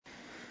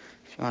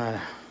If you want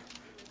to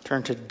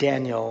turn to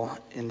Daniel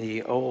in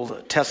the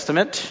Old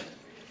Testament,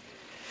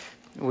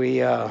 we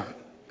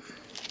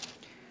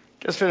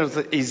just finished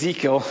with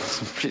Ezekiel.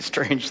 Some pretty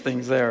strange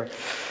things there.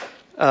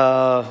 And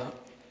I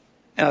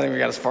think we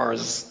got as far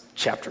as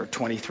chapter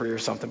 23 or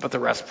something, but the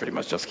rest pretty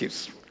much just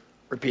keeps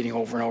repeating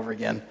over and over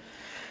again.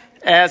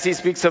 As he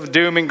speaks of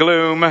doom and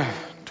gloom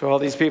to all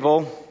these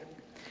people.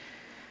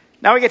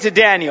 Now we get to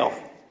Daniel.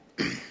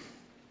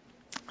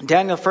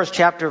 Daniel, first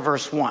chapter,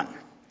 verse 1.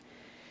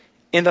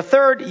 In the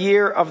third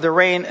year of the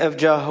reign of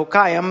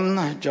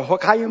Jehoiakim,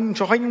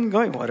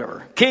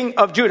 king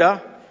of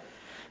Judah,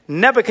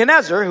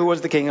 Nebuchadnezzar, who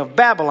was the king of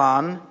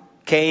Babylon,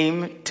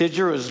 came to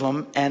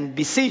Jerusalem and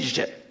besieged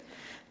it.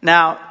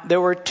 Now, there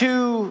were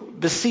two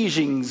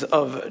besiegings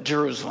of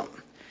Jerusalem.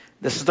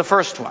 This is the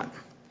first one.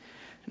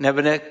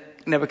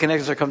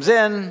 Nebuchadnezzar comes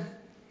in,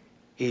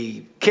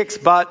 he kicks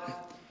butt,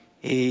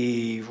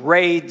 he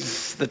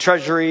raids the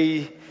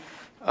treasury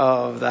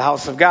of the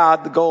house of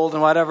God, the gold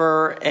and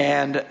whatever,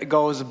 and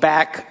goes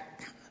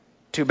back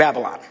to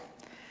Babylon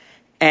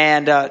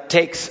and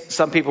takes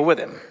some people with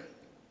him,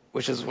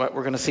 which is what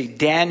we're going to see.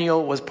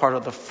 Daniel was part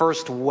of the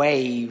first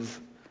wave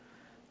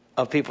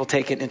of people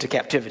taken into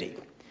captivity.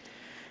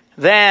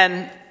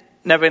 Then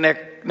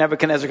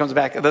Nebuchadnezzar comes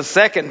back the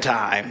second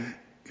time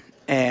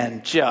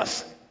and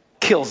just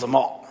kills them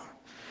all.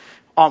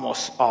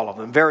 Almost all of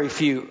them. Very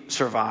few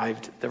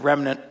survived. The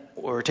remnant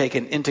were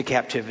taken into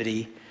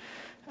captivity.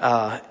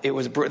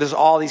 There's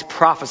all these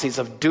prophecies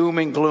of doom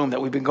and gloom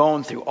that we've been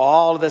going through.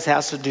 All of this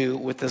has to do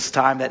with this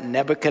time that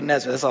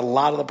Nebuchadnezzar, there's a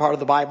lot of the part of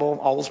the Bible,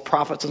 all those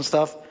prophets and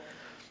stuff.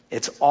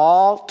 It's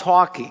all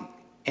talking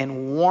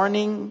and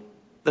warning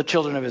the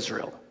children of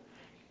Israel.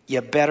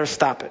 You better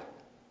stop it,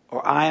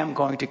 or I am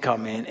going to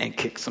come in and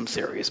kick some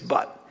serious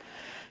butt.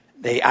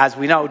 They, as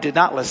we know, did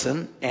not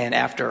listen, and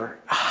after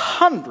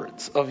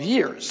hundreds of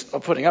years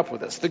of putting up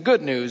with this, the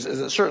good news is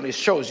it certainly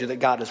shows you that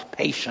God is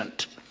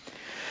patient.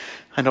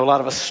 I know a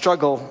lot of us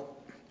struggle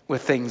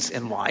with things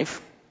in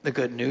life. The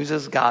good news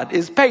is God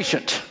is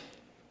patient.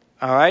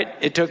 All right?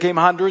 It took him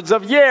hundreds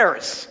of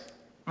years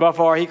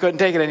before he couldn't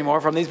take it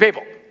anymore from these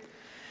people.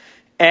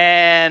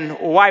 And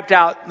wiped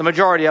out the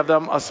majority of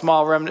them, a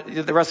small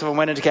remnant. The rest of them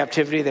went into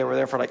captivity. They were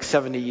there for like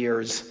 70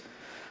 years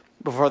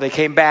before they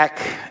came back,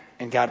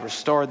 and God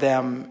restored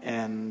them,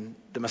 and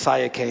the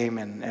Messiah came,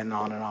 and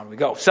on we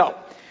go. So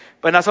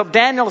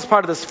Daniel is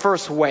part of this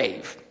first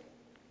wave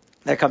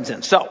that comes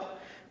in. So,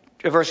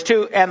 verse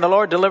 2, and the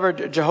Lord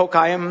delivered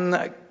Jehoiakim,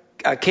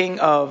 king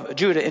of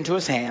Judah, into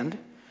his hand,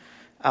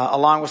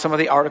 along with some of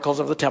the articles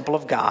of the temple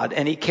of God.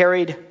 And he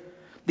carried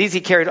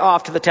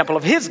off to the temple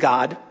of his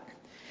God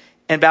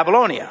in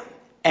Babylonia,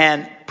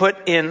 and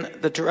put in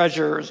the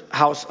treasure's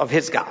house of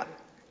his God.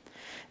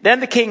 Then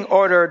the king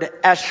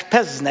ordered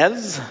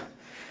Ashpenaz,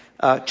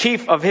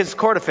 chief of his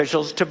court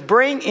officials, to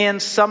bring in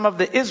some of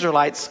the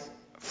Israelites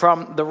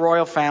from the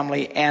royal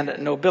family and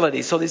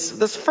nobility. So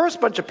this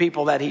first bunch of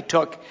people that he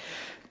took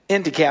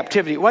into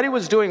captivity, what he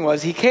was doing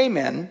was he came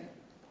in,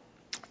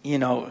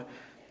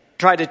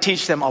 tried to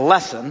teach them a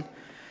lesson,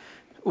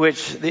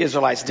 which the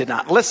Israelites did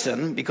not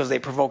listen because they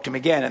provoked him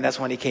again, and that's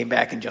when he came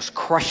back and just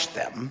crushed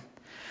them.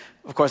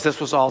 Of course, this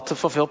was all to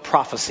fulfill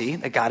prophecy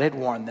that God had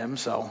warned them,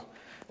 so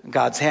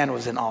God's hand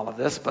was in all of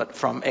this, but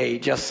from a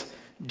just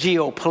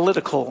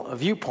geopolitical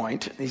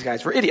viewpoint, these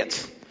guys were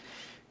idiots.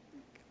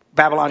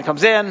 Babylon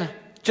comes in,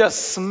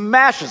 just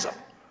smashes them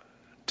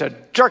to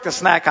jerk the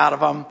snack out of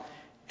them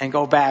and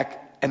go back.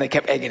 And they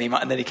kept egging him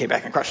on, and then he came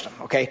back and crushed him,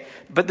 okay?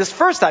 But this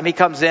first time he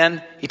comes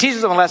in, he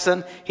teaches them a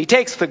lesson, he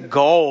takes the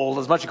gold,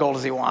 as much gold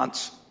as he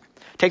wants,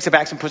 takes it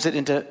back and puts it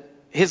into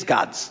his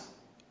God's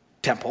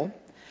temple.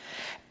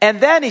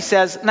 And then he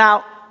says,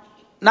 now,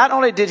 not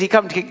only did he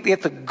come to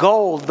get the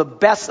gold, the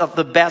best of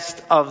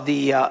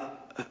the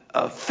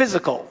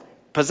physical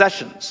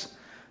possessions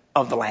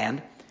of the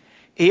land,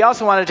 he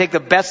also wanted to take the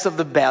best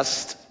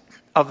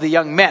of the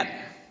young men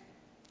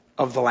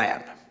of the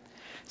land.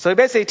 So he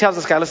basically tells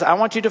this guy, listen, I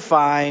want you to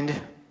find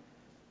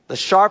the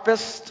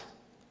sharpest,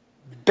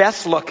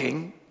 best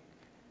looking,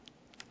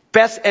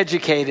 best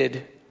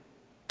educated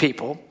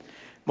people.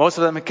 Most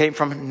of them came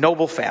from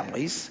noble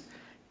families,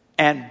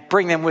 and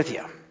bring them with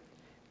you.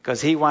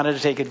 Because he wanted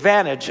to take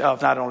advantage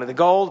of not only the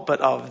gold,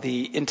 but of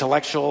the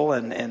intellectual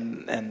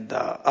and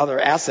other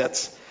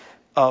assets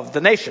of the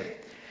nation.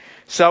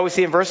 So we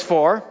see in verse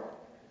 4,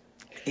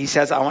 he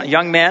says, I want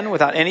young men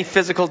without any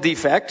physical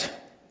defect,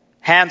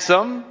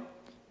 handsome.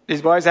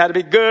 These boys had to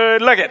be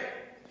good looking.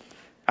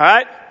 All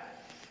right?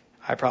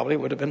 I probably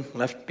would have been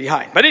left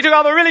behind. But he took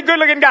all the really good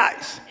looking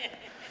guys.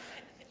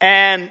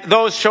 And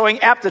those showing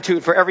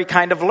aptitude for every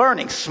kind of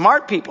learning.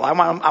 Smart people. I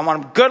want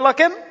them good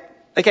looking.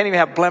 They can't even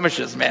have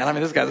blemishes, man. I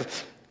mean, this guy's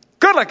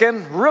good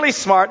looking, really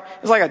smart.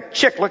 It's like a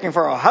chick looking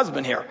for a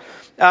husband here.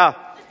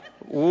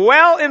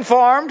 Well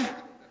informed,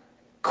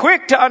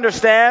 quick to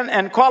understand,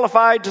 and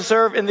qualified to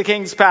serve in the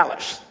king's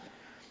palace.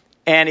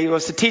 And he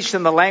was to teach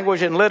them the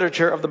language and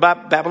literature of the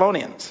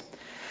Babylonians.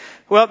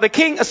 Well, the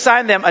king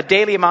assigned them a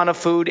daily amount of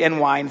food and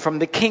wine from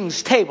the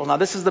king's table. Now,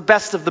 this is the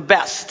best of the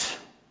best.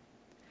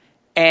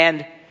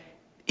 And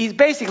he's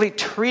basically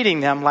treating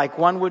them like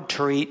one would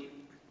treat,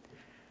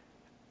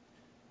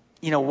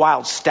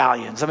 wild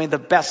stallions. I mean, the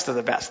best of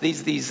the best.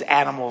 These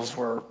animals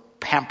were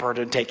pampered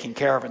and taken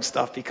care of and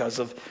stuff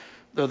because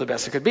they're the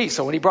best it could be.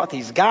 So when he brought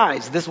these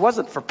guys, this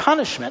wasn't for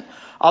punishment,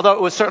 although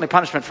it was certainly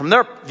punishment from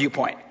their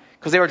viewpoint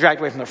because they were dragged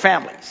away from their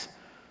families.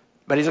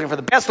 But he's looking for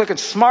the best looking,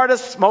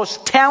 smartest,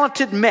 most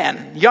talented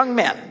men, young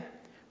men,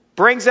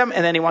 brings them,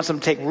 and then he wants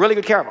them to take really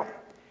good care of them.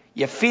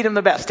 You feed them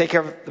the best, take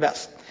care of the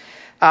best.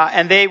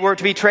 And they were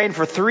to be trained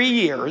for 3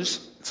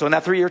 years. So in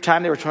that 3-year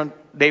time,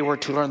 they were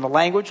to learn the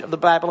language of the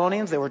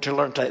Babylonians. They were to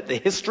learn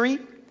the history,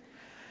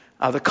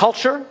 the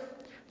culture,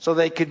 so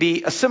they could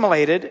be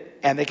assimilated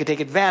and they could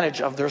take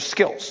advantage of their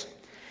skills.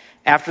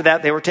 After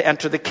that, they were to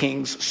enter the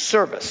king's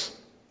service.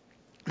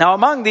 Now,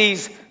 among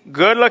these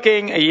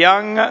good-looking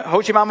young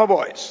Hochimama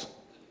boys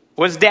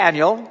was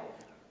Daniel,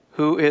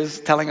 who is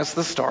telling us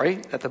the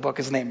story that the book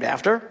is named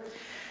after.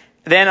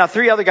 Then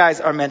 3 other guys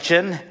are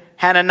mentioned: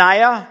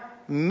 Hananiah,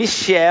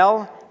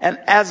 Mishael, and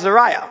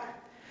Azariah.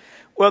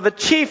 Well, the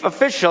chief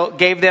official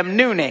gave them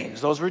new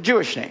names. Those were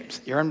Jewish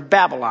names. You're in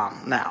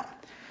Babylon now.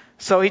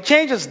 So he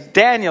changes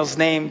Daniel's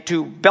name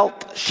to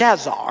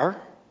Belteshazzar.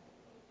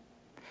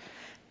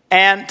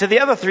 And to the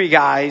other 3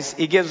 guys,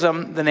 he gives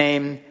them the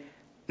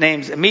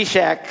names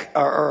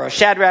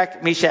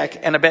Shadrach, Meshach,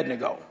 and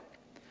Abednego.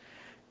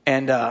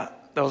 And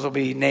those will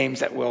be names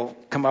that will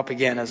come up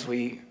again as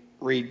we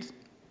read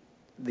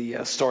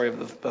the story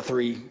of the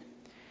 3.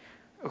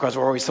 Of course,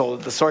 we're always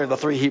told the story of the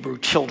 3 Hebrew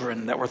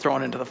children that were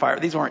thrown into the fire.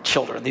 These weren't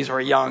children. These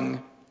were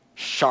young,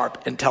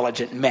 sharp,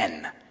 intelligent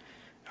men.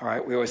 All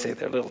right, we always say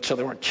they're little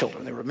children. They weren't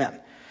children. They were men.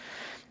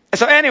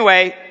 So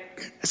anyway,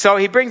 so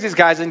he brings these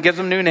guys and gives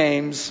them new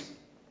names.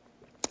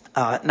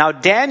 Now,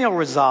 Daniel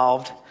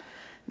resolved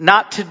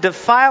not to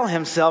defile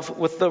himself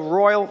with the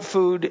royal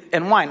food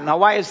and wine. Now,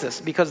 why is this?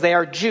 Because they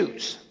are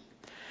Jews.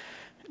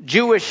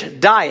 Jewish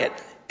diet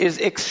is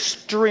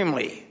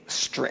extremely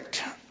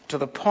strict to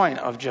the point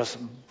of just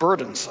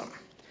burdensome.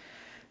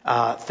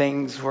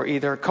 Things were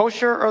either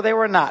kosher or they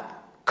were not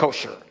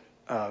kosher.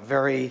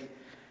 Very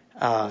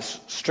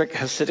strict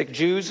Hasidic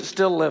Jews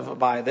still live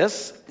by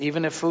this.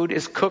 Even if food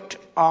is cooked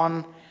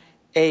on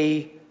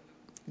a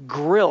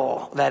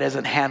grill that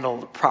isn't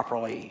handled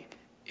properly,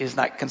 is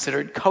not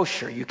considered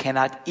kosher. You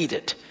cannot eat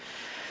it.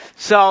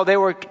 So they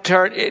were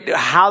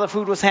how the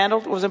food was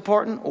handled was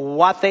important.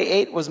 What they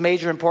ate was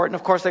major important.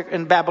 Of course, they're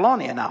in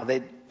Babylonia now.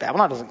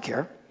 Babylon doesn't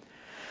care.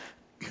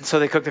 So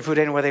they cook their food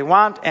any way they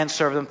want and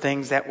serve them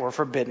things that were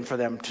forbidden for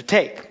them to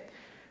take.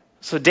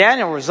 So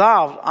Daniel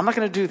resolved, I'm not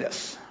going to do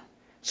this.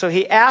 So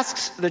he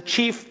asks the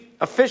chief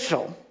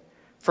official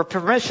for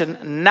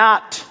permission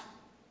not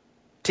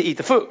to eat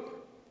the food.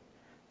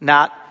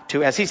 Not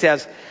to, as he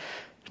says,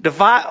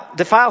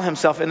 defile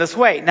himself in this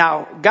way.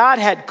 Now, God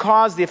had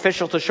caused the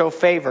official to show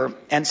favor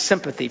and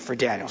sympathy for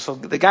Daniel. So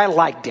the guy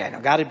liked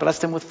Daniel. God had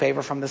blessed him with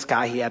favor from this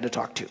guy he had to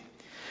talk to.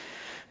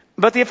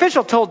 But the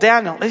official told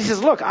Daniel, he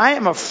says, look, I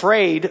am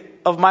afraid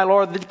of my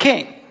lord the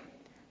king.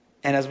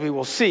 And as we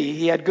will see,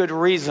 he had good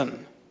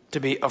reason to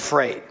be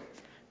afraid.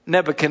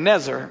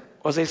 Nebuchadnezzar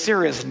was a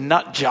serious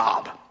nut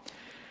job.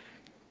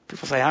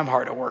 People say, I'm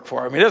hard to work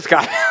for. I mean, this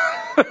guy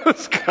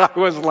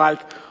was like,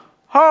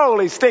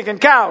 holy stinking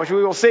cow, which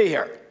we will see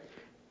here.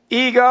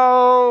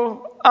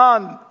 Ego,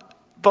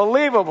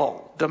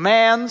 unbelievable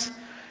demands,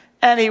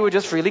 and he would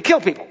just freely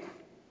kill people.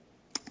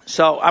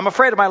 So I'm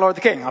afraid of my lord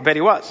the king. I bet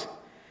he was.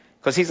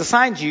 Because he's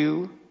assigned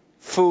you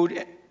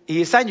food.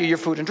 He assigned you your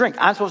food and drink.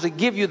 I'm supposed to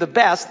give you the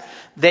best.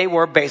 They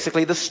were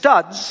basically the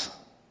studs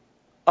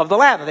of the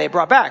land that they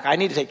brought back. I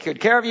need to take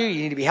good care of you.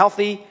 You need to be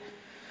healthy.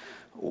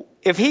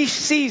 If he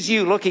sees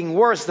you looking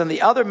worse than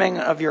the other men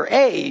of your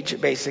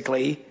age,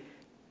 basically,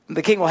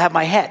 the king will have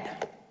my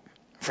head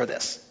for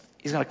this.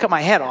 He's going to cut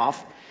my head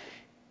off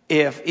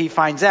if he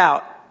finds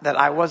out that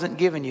I wasn't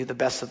giving you the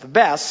best of the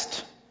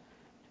best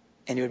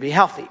and you would be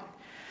healthy.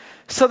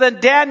 So then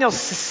Daniel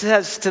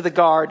says to the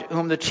guard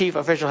whom the chief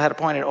official had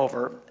appointed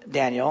over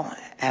Daniel,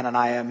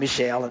 Hananiah,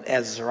 Mishael, and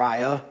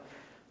Azariah,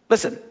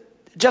 listen,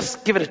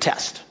 just give it a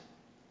test.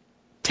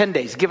 10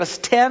 days. Give us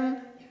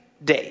 10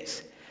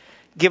 days.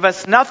 Give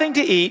us nothing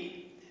to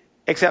eat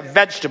except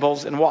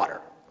vegetables and water,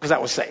 because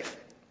that was safe.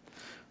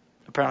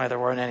 Apparently there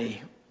weren't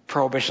any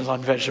prohibitions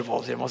on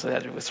vegetables. Most of that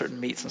had to do with certain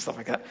meats and stuff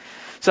like that.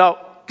 So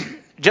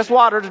just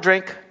water to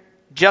drink,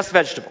 just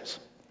vegetables.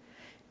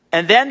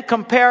 And then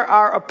compare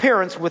our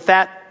appearance with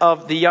that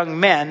of the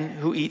young men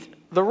who eat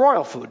the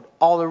royal food,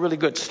 all the really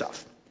good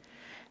stuff.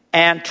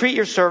 And treat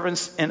your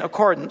servants in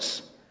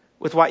accordance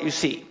with what you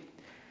see.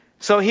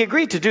 So he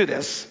agreed to do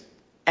this,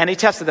 and he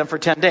tested them for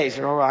 10 days.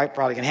 I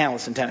probably can handle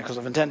this in 10, because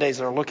if in 10 days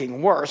they're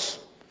looking worse,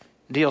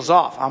 deal's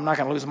off. I'm not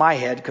going to lose my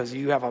head because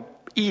you have a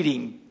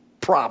eating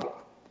problem.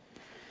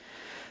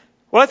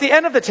 Well, at the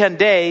end of the 10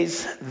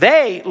 days,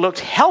 they looked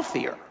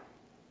healthier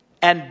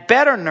and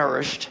better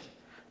nourished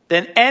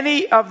than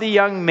any of the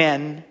young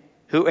men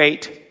who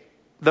ate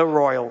the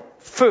royal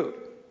food.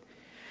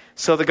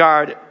 So the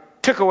guard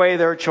took away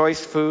their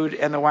choice food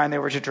and the wine they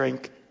were to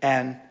drink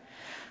and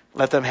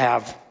let them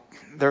have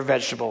their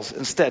vegetables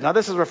instead. Now,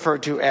 this is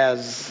referred to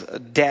as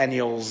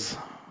Daniel's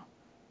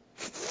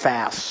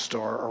fast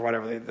or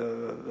whatever,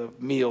 the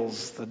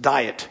meals, the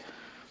diet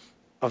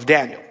of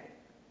Daniel.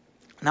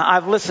 Now,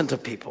 I've listened to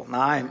people.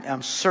 Now,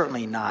 I'm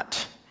certainly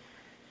not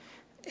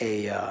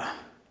a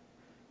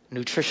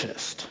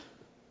nutritionist,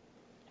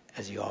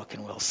 as you all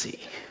can well see.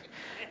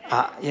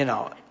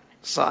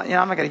 So, I'm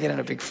not going to get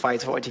into big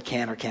fights about what you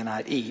can or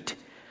cannot eat.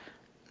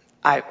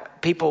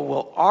 People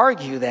will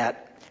argue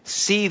that,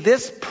 see,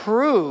 this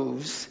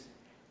proves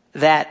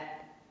that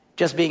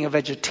just being a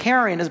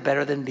vegetarian is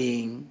better than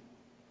eating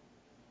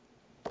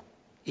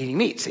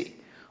meat, see.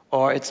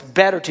 Or it's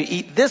better to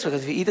eat this way,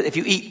 because if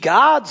you eat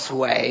God's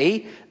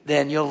way,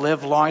 then you'll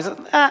live long.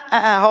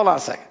 Hold on a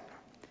second.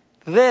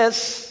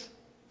 This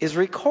is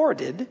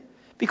recorded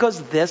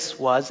because this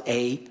was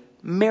a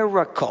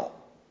miracle.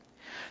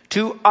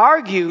 To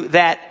argue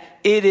that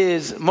it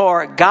is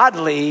more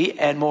godly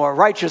and more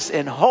righteous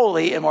and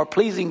holy and more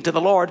pleasing to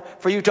the Lord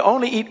for you to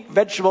only eat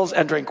vegetables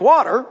and drink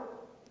water,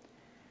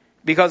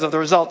 because of the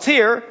results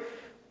here,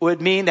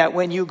 would mean that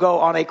when you go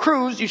on a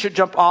cruise, you should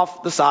jump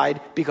off the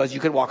side because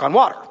you can walk on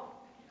water.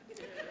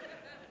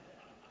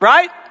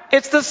 Right?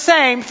 It's the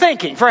same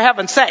thinking, for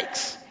heaven's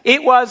sakes.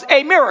 It was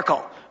a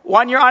miracle.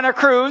 When you're on a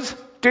cruise,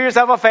 do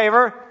yourself a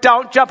favor,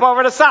 don't jump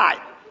over the side.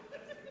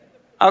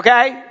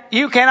 Okay?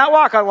 You cannot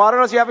walk on water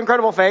unless you have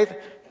incredible faith,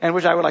 and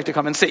which I would like to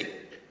come and see.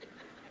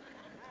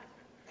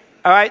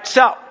 All right,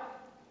 so,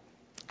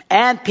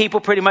 and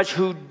people pretty much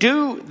who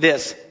do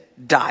this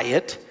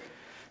diet,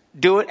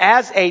 do it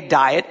as a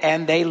diet,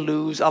 and they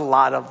lose a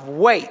lot of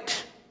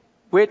weight,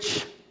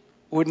 which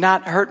would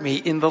not hurt me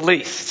in the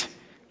least.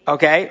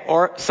 Okay?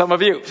 Or some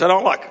of you, so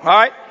don't look. All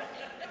right?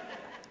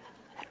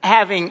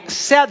 Having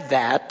said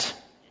that,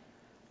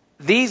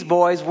 these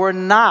boys were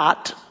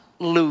not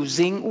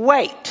losing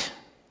weight.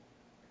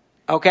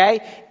 Okay?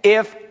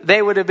 If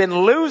they would have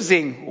been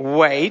losing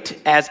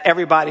weight, as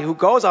everybody who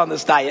goes on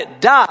this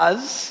diet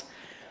does,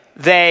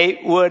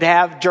 they would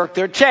have jerked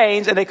their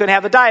chains and they couldn't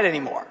have the diet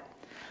anymore.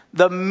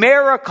 The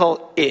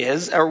miracle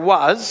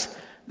was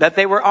that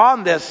they were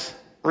on this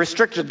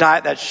restricted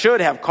diet that should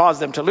have caused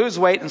them to lose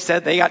weight.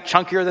 Instead, they got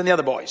chunkier than the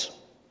other boys.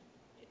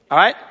 All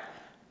right?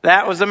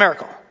 That was the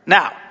miracle.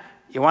 Now,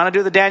 you want to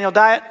do the Daniel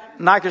diet?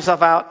 Knock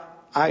yourself out.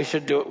 I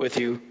should do it with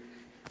you.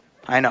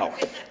 I know.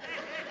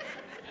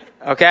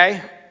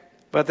 Okay?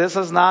 But this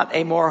is not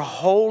a more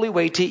holy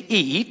way to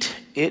eat.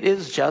 It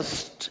is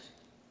just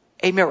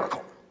a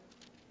miracle.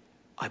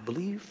 I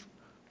believe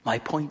my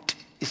point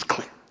is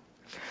clear.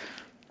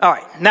 All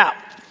right. Now,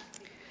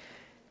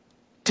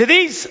 to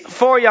these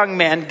 4 young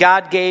men,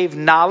 God gave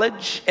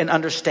knowledge and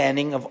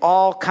understanding of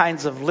all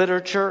kinds of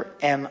literature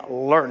and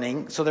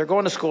learning. So they're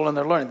going to school and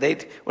they're learning.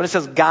 When it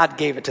says God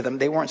gave it to them,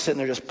 they weren't sitting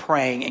there just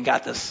praying and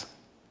got this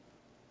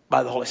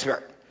by the Holy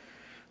Spirit.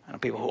 I know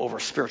people who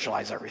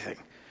over-spiritualize everything.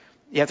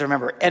 You have to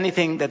remember,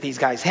 anything that these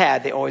guys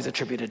had, they always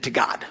attributed to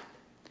God.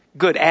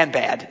 Good and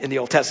bad in the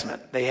Old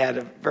Testament. They had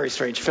a very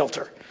strange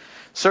filter.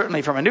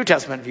 Certainly from a New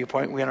Testament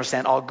viewpoint, we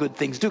understand all good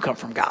things do come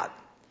from God.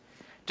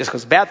 Just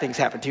because bad things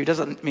happen to you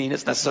doesn't mean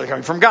it's necessarily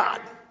coming from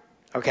God.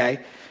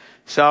 Okay?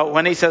 So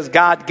when he says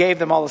God gave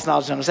them all this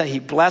knowledge and understanding, he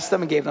blessed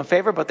them and gave them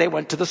favor, but they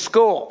went to the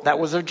school. That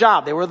was their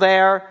job. They were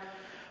there.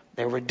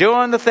 They were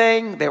doing the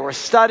thing. They were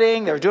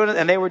studying. They were doing it,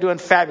 and they were doing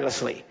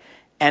fabulously.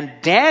 And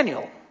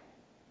Daniel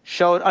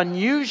showed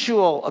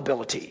unusual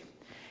ability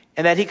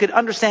in that he could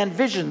understand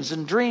visions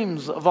and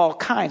dreams of all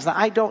kinds. Now,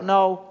 I don't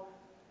know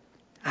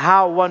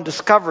how one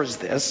discovers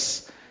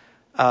this.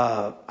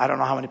 I don't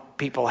know how many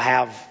people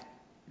have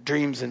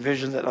dreams and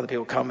visions that other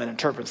people come and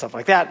interpret and stuff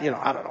like that.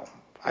 I don't know.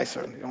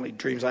 The only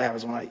dreams I have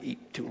is when I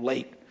eat too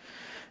late.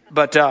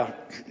 But,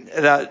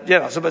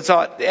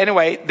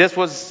 anyway, this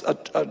was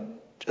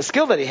a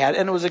skill that he had,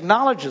 and it was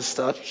acknowledged as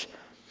such.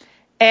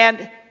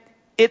 And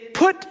it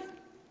put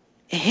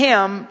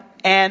him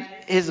and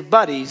his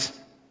buddies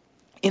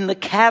in the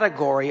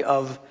category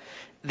of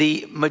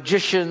the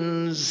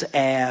magicians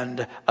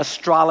and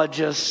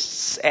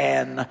astrologists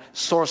and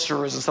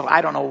sorcerers and stuff.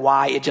 I don't know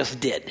why, it just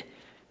did.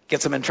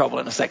 Gets them in trouble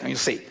in a second, you'll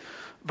see.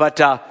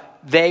 But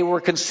they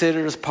were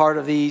considered as part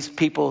of these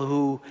people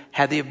who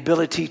had the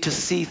ability to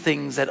see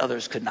things that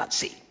others could not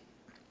see.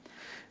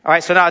 All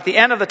right, so now at the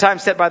end of the time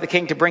set by the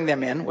king to bring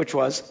them in, which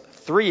was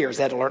 3 years,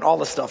 they had to learn all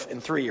this stuff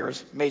in 3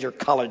 years. Major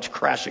college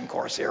crashing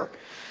course here.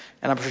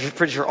 And I'm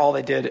pretty sure all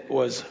they did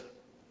was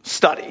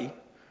study.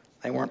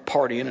 They weren't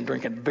partying and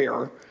drinking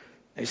beer.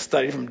 They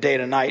studied from day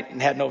to night and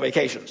had no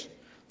vacations.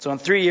 So in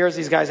 3 years,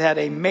 these guys had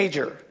a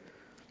major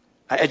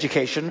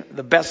education,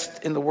 the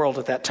best in the world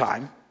at that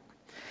time.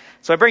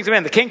 So he brings them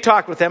in. The king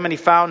talked with them, and he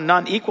found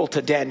none equal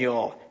to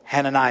Daniel,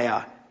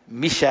 Hananiah,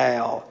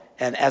 Mishael,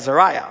 and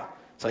Azariah.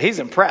 So he's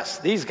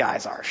impressed. These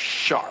guys are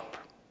sharp.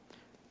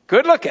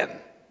 Good looking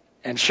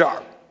and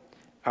sharp.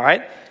 All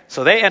right?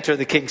 So they enter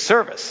the king's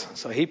service.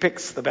 So he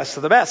picks the best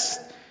of the best.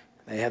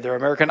 They had their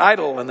American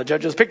Idol, and the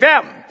judges picked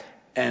them.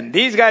 And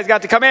these guys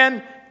got to come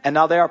in, and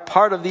now they are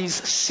part of these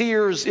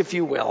seers, if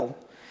you will,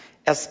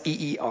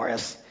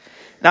 S-E-E-R-S.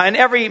 Now, in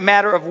every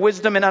matter of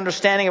wisdom and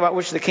understanding about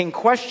which the king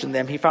questioned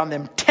them, he found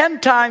them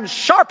 10 times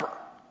sharper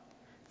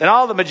than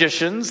all the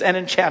magicians and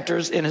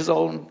enchanters in his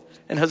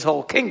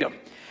whole kingdom.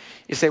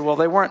 You say, well,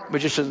 they weren't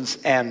magicians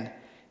and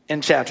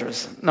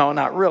enchanters. No,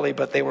 not really,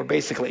 but they were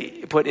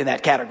basically put in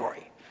that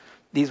category.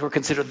 These were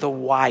considered the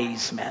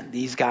wise men,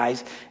 these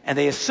guys, and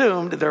they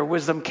assumed their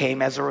wisdom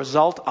came as a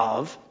result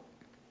of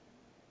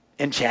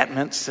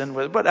enchantments,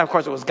 but of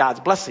course it was God's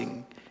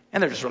blessing,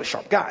 and they're just really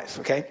sharp guys,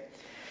 okay?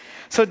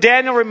 So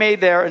Daniel remained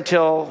there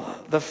until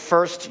the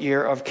first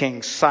year of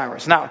King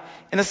Cyrus. Now,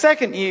 in the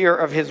second year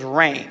of his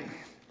reign,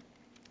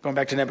 going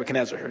back to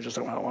Nebuchadnezzar here, just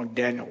how long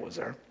Daniel was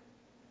there.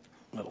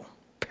 Little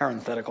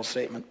parenthetical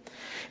statement.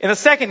 In the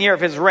second year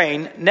of his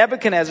reign,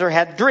 Nebuchadnezzar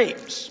had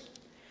dreams.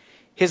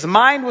 His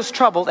mind was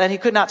troubled and he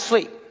could not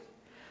sleep.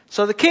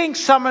 So the king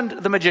summoned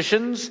the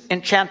magicians,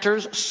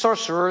 enchanters,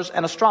 sorcerers,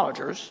 and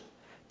astrologers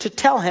to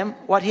tell him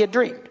what he had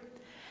dreamed.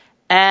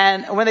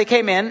 And when they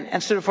came in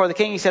and stood before the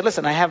king, he said,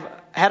 listen, I have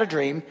had a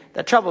dream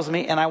that troubles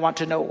me and I want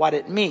to know what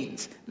it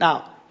means.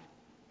 Now,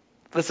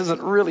 this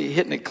isn't really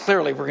hitting it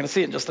clearly. We're going to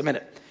see it in just a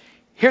minute.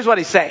 Here's what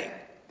he's saying.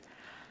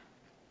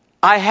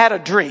 I had a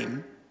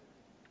dream.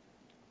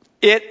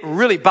 It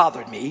really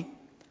bothered me.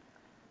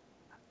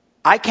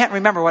 I can't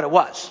remember what it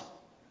was.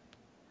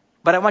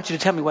 But I want you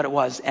to tell me what it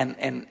was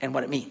and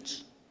what it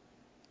means.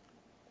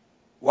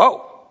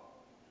 Whoa.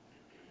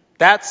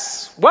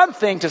 That's one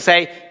thing to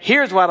say,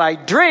 here's what I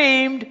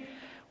dreamed.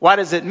 What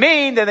does it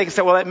mean? Then they can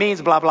say, well, it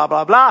means blah, blah,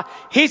 blah, blah.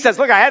 He says,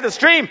 look, I had this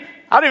dream.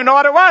 I don't even know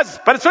what it was,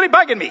 but it's really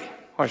bugging me.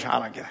 Or I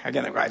don't get it.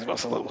 Again, the guy's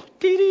voice a little.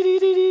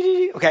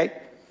 Okay.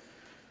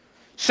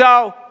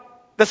 So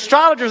the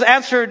astrologers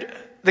answered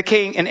the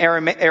king in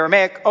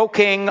Aramaic, O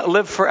king,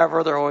 live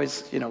forever. They're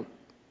always,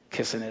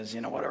 kissing his,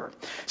 whatever.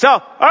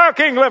 So, oh,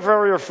 king, live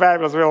forever. You're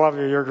fabulous. We love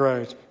you. You're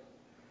great.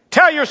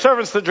 Tell your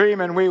servants the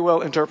dream and we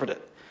will interpret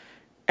it.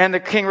 And the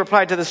king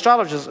replied to the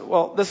astrologers,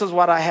 well, this is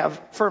what I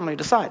have firmly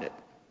decided.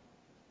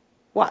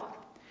 What?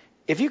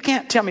 If you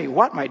can't tell me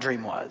what my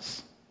dream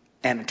was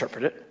and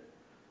interpret it,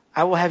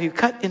 I will have you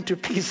cut into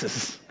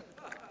pieces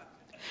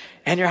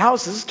and your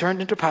houses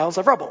turned into piles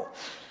of rubble.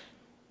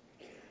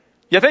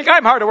 You think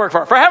I'm hard to work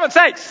for? For heaven's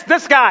sakes,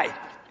 this guy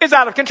is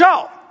out of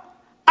control.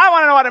 I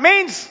want to know what it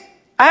means.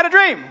 I had a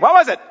dream. What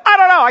was it? I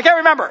don't know. I can't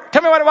remember.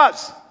 Tell me what it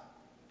was.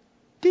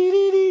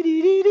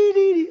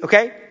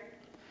 Okay?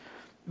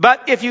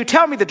 But if you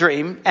tell me the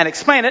dream and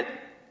explain it,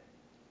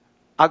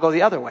 I'll go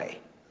the other way.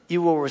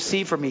 You will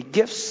receive from me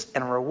gifts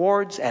and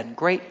rewards and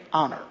great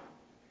honor.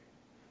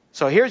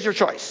 So here's your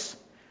choice.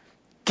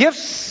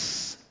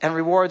 Gifts and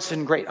rewards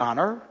and great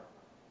honor,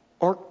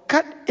 or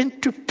cut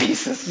into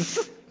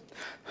pieces.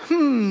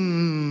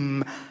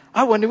 I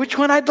wonder which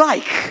one I'd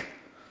like.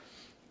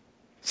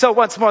 So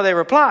once more they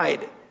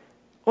replied,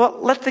 well,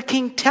 let the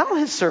king tell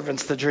his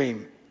servants the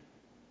dream,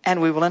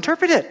 and we will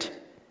interpret it.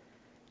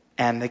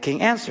 And the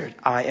king answered,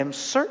 I am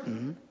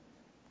certain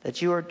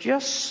that you are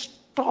just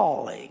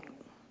stalling.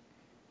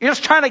 You're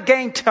just trying to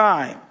gain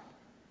time.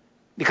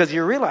 Because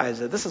you realize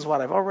that this is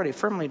what I've already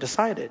firmly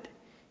decided.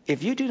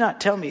 If you do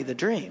not tell me the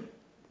dream,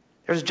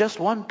 there's just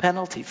one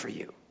penalty for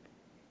you.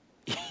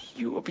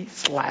 You will be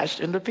slashed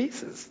into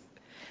pieces.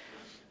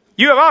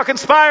 You have all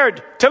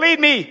conspired to lead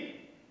me.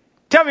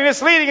 Tell me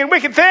misleading and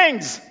wicked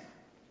things.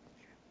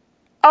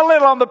 A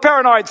little on the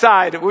paranoid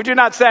side, would you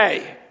not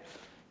say?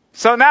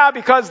 So now,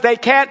 because they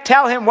can't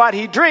tell him what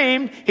he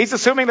dreamed, he's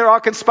assuming they're all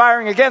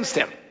conspiring against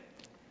him.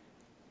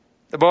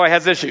 The boy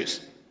has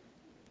issues.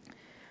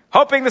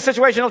 Hoping the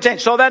situation will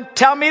change. So then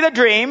tell me the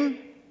dream,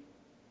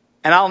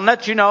 and I'll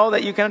let you know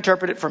that you can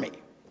interpret it for me.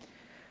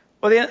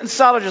 Well, the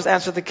astrologers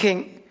answered the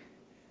king,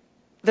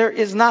 there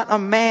is not a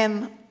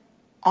man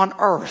on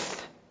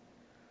earth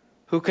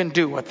who can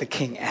do what the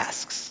king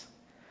asks.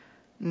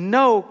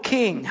 No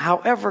king,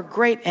 however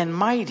great and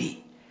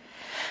mighty,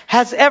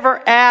 has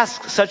ever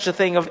asked such a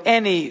thing of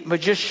any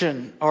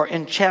magician or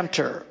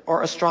enchanter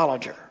or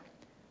astrologer.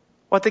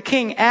 What the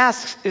king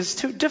asks is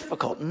too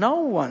difficult.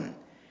 No one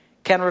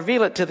can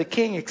reveal it to the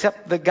king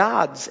except the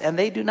gods, and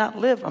they do not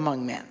live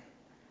among men.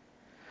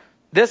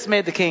 This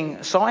made the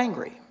king so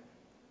angry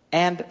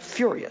and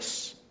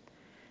furious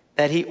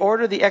that he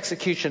ordered the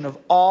execution of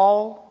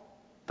all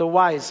the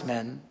wise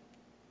men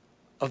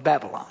of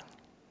Babylon.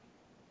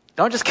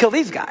 Don't just kill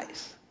these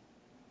guys.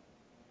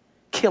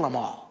 Kill them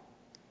all.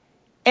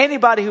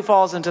 Anybody who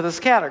falls into this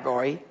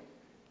category.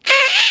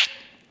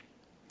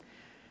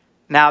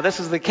 Now, this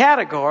is the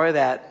category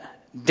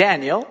that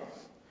Daniel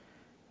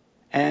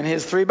and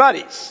his 3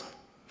 buddies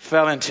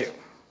fell into.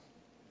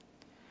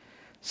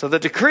 So the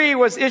decree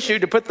was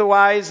issued to put the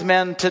wise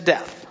men to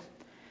death.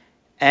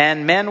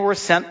 And men were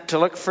sent to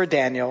look for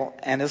Daniel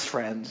and his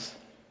friends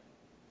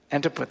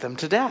and to put them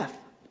to death.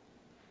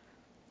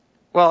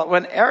 Well,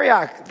 when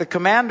Arioch, the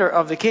commander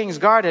of the king's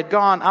guard, had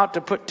gone out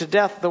to put to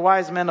death the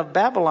wise men of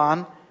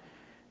Babylon,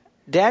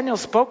 Daniel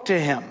spoke to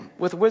him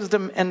with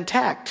wisdom and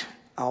tact,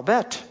 I'll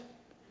bet.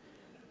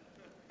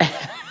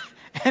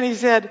 And he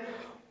said,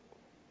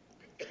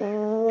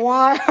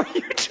 why are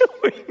you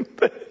doing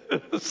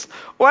this?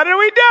 What did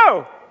we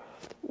do?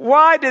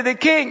 Why did the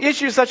king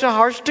issue such a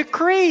harsh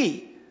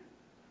decree?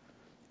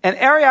 And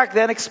Arioch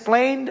then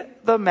explained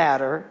the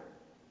matter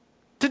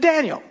to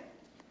Daniel.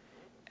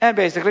 And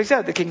basically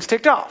said, the king's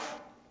ticked off.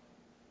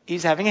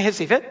 He's having a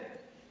hissy fit.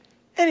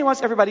 And he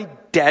wants everybody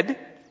dead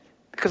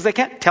because they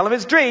can't tell him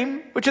his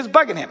dream, which is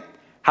bugging him.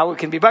 How it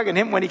can be bugging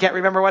him when he can't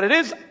remember what it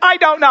is, I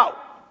don't know.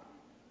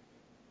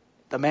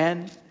 The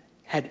man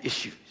had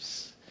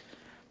issues.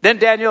 Then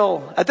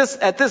Daniel, at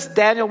this,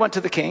 Daniel went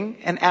to the king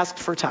and asked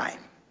for time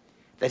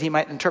that he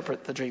might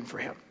interpret the dream for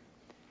him.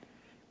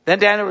 Then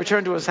Daniel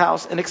returned to his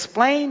house and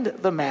explained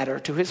the matter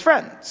to his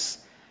friends,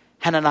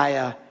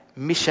 Hananiah,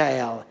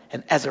 Mishael,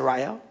 and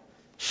Azariah,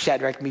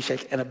 Shadrach,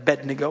 Meshach, and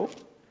Abednego.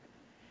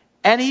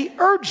 And he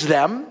urged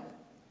them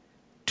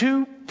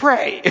to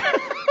pray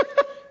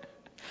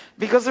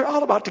because they're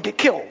all about to get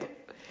killed.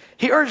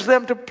 He urged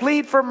them to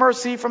plead for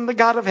mercy from the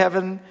God of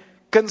heaven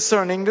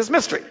concerning this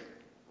mystery,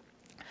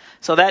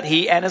 so that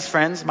he and his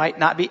friends might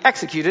not be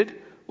executed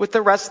with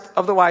the rest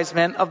of the wise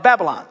men of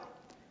Babylon.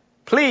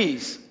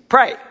 Please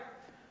pray.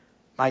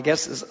 My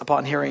guess is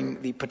upon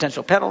hearing the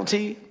potential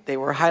penalty, they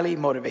were highly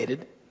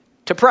motivated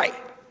to pray.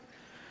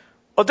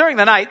 Well, during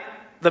the night,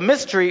 the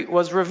mystery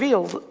was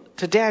revealed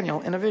to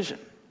Daniel in a vision.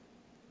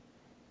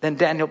 Then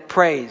Daniel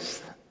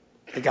praised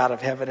the God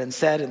of heaven and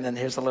said, and then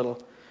here's a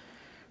little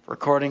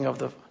recording of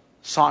the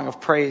song of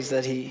praise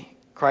that he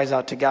cries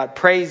out to God.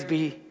 Praise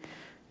be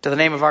to the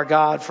name of our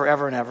God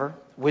forever and ever.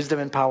 Wisdom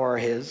and power are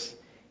his.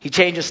 He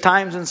changes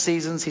times and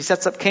seasons. He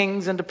sets up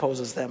kings and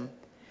deposes them.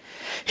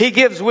 He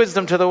gives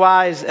wisdom to the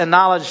wise and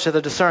knowledge to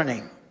the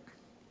discerning.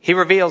 He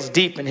reveals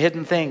deep and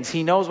hidden things.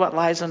 He knows what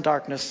lies in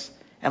darkness,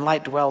 and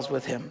light dwells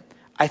with him.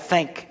 I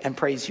thank and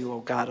praise you, O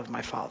God of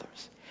my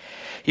fathers.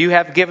 You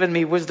have given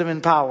me wisdom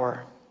and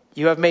power.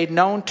 You have made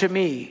known to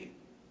me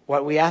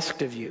what we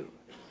asked of you,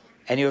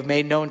 and you have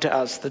made known to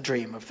us the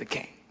dream of the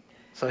king.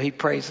 So he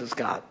praises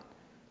God.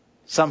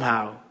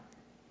 Somehow,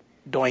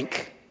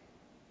 doink,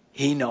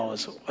 he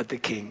knows what the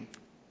king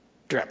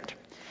dreamt.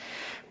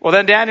 Well,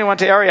 then Daniel went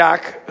to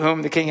Arioch,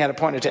 whom the king had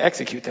appointed to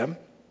execute them,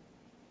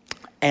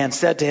 and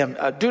said to him,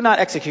 do not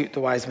execute the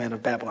wise men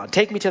of Babylon.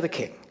 Take me to the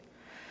king.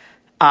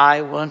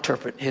 I will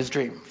interpret his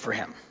dream for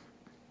him.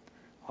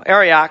 Well,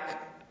 Arioch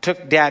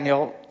took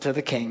Daniel to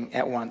the king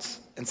at once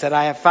and said,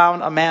 I have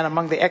found a man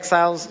among the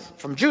exiles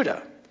from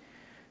Judah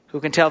who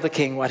can tell the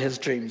king what his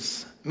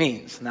dreams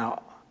means.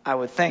 Now, I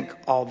would think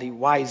all the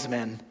wise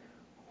men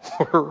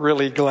were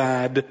really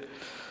glad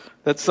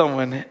that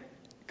someone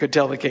could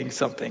tell the king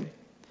something.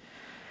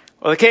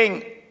 Well, the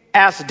king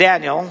asked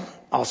Daniel,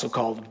 also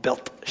called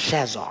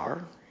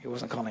Belteshazzar. He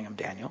wasn't calling him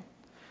Daniel.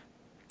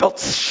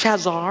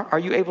 Belteshazzar, are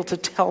you able to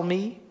tell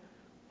me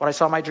what I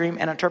saw in my dream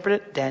and interpret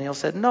it? Daniel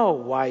said, no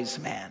wise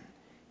man,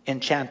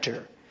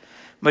 enchanter,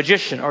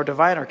 magician, or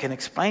diviner can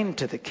explain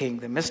to the king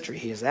the mystery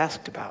he has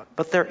asked about.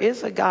 But there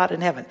is a God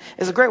in heaven.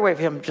 It's a great way of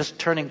him just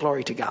turning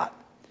glory to God.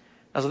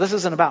 Now, so this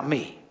isn't about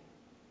me.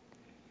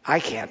 I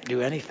can't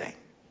do anything.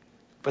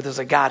 But there's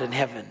a God in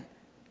heaven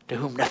to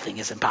whom nothing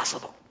is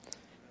impossible.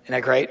 Isn't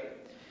that great?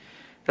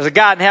 There's a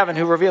God in heaven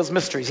who reveals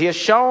mysteries. He has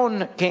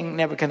shown King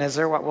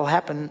Nebuchadnezzar what will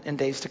happen in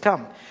days to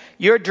come.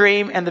 Your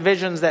dream and the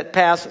visions that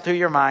pass through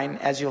your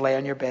mind as you lay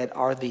on your bed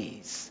are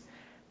these.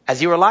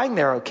 As you were lying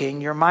there, O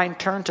king, your mind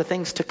turned to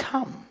things to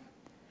come.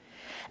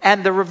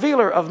 And the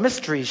revealer of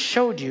mysteries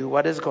showed you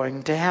what is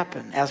going to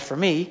happen. As for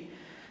me,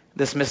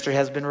 this mystery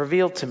has been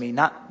revealed to me,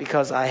 not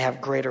because I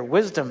have greater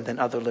wisdom than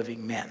other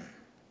living men.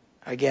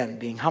 Again,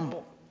 being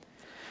humble.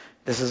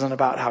 This isn't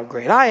about how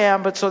great I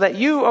am, but so that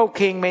you, O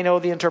king, may know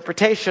the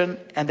interpretation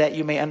and that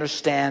you may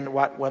understand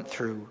what went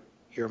through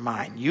your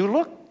mind. You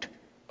looked,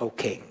 O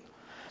king,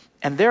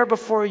 and there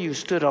before you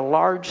stood a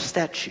large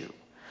statue,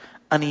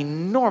 an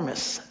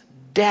enormous,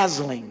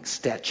 dazzling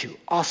statue,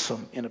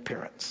 awesome in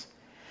appearance.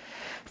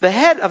 The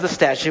head of the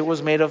statue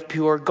was made of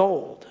pure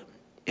gold.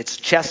 Its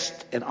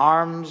chest and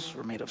arms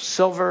were made of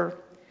silver.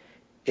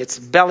 Its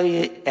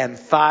belly and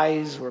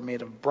thighs were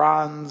made of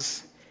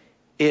bronze.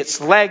 Its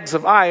legs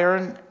of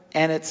iron,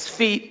 and its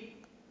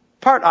feet,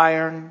 part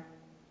iron,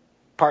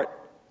 part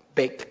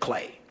baked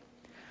clay.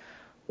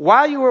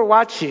 While you were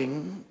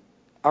watching,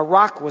 a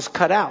rock was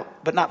cut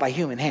out, but not by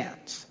human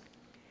hands.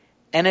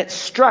 And it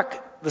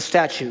struck the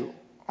statue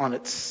on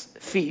its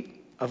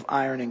feet of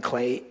iron and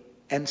clay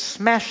and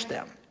smashed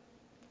them.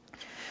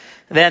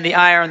 Then the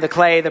iron, the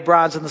clay, the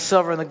bronze, and the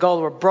silver, and the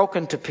gold were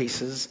broken to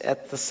pieces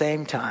at the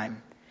same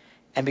time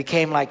and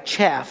became like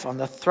chaff on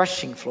the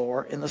threshing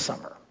floor in the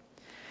summer.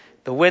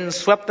 The wind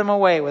swept them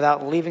away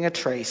without leaving a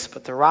trace,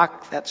 but the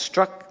rock that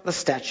struck the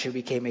statue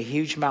became a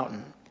huge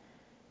mountain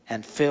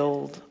and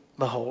filled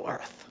the whole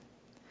earth.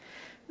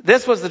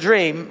 This was the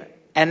dream,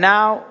 and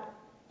now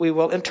we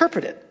will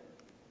interpret it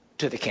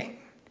to the king.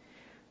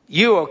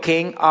 You, O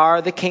king,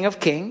 are the King of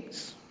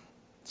Kings.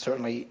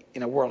 Certainly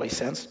in a worldly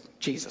sense,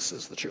 Jesus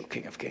is the true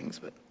King of Kings.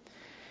 But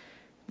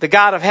the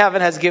God of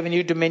heaven has given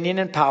you dominion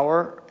and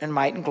power and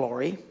might and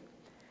glory.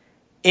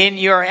 And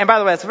by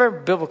the way, it's a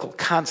very biblical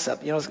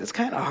concept. You know, it's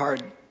kind of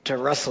hard to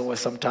wrestle with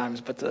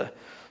sometimes, but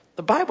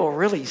the Bible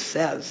really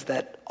says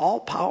that all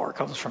power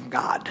comes from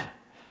God.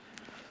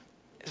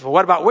 Well,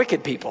 what about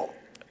wicked people?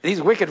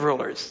 These wicked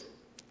rulers.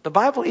 The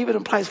Bible even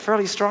implies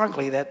fairly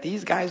strongly that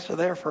these guys are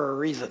there for a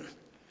reason.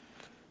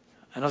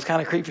 I know it's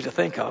kind of creepy to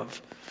think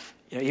of.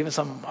 Even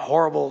some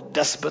horrible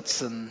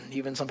despots and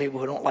even some people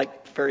who don't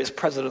like various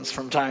presidents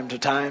from time to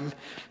time.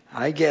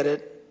 I get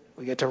it.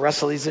 We get to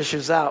wrestle these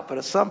issues out. But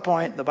at some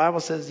point, the Bible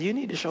says you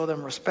need to show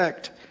them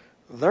respect.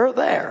 They're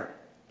there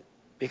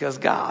because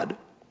God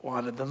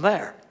wanted them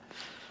there.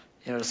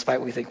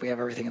 Despite we think we have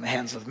everything in the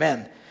hands of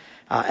men.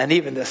 And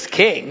even this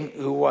king,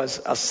 who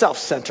was a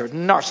self-centered,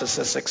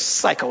 narcissistic,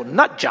 psycho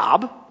nut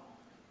job,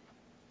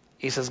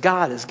 he says,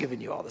 God has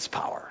given you all this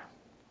power.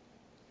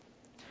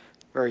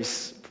 Very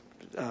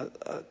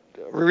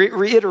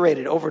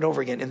reiterated over and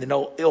over again in the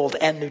Old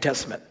and New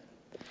Testament.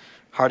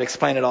 Hard to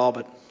explain it all,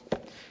 but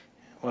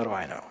what do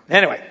I know?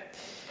 Anyway,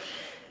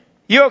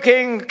 you, O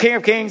King, King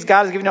of Kings,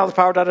 God has given you all this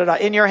power,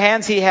 In your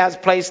hands he has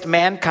placed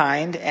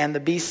mankind and the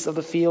beasts of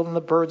the field and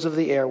the birds of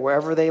the air.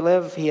 Wherever they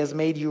live, he has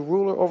made you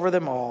ruler over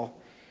them all.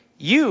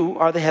 You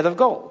are the head of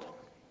gold.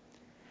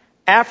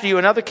 After you,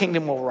 another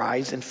kingdom will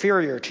rise,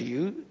 inferior to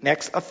you.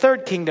 Next, a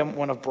third kingdom,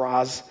 one of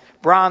bronze.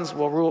 Bronze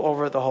will rule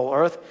over the whole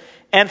earth.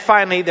 And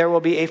finally, there will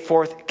be a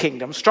fourth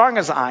kingdom, strong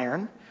as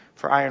iron,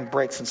 for iron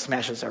breaks and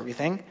smashes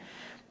everything.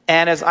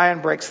 And as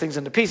iron breaks things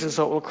into pieces,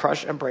 so it will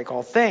crush and break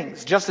all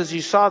things. Just as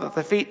you saw that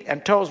the feet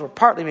and toes were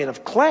partly made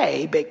of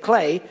clay, baked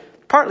clay,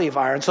 partly of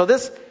iron. So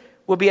this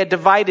will be a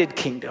divided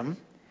kingdom,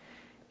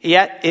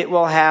 yet it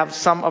will have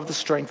some of the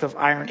strength of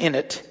iron in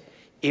it,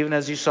 even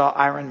as you saw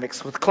iron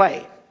mixed with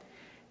clay.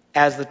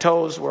 As the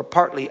toes were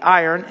partly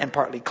iron and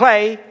partly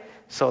clay,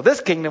 so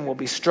this kingdom will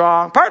be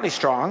strong,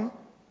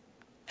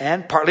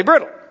 and partly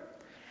brittle.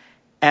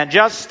 And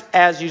just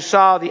as you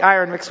saw the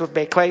iron mixed with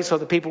baked clay, so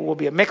the people will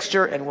be a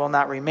mixture and will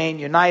not remain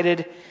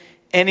united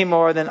any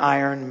more than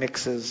iron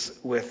mixes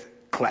with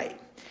clay.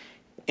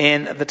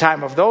 In the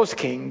time of those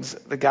kings,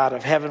 the God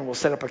of heaven will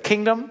set up a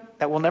kingdom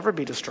that will never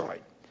be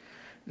destroyed,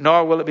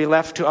 nor will it be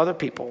left to other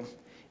people.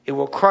 It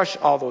will crush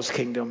all those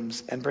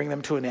kingdoms and bring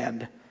them to an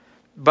end,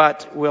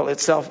 but will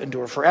itself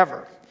endure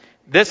forever.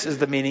 This is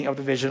the meaning of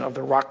the vision of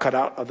the rock cut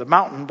out of the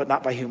mountain, but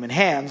not by human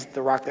hands,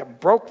 the rock that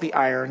broke the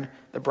iron,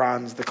 the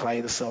bronze, the clay,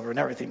 the silver, and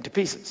everything to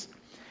pieces.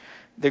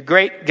 The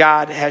great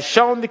God has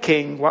shown the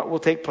king what will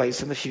take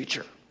place in the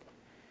future.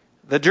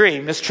 The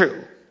dream is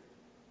true,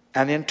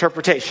 and the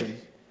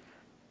interpretation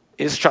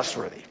is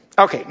trustworthy.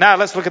 Okay, now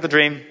let's look at the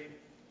dream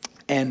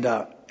and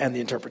the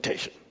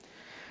interpretation.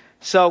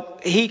 So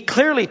he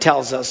clearly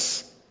tells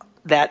us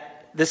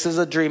that this is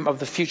a dream of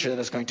the future that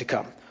is going to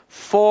come.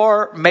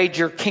 4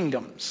 major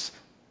kingdoms,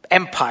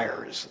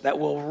 empires that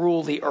will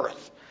rule the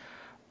earth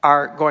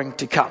are going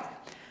to come.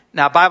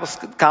 Now, Bible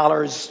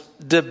scholars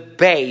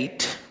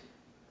debate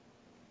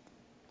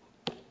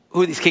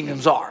who these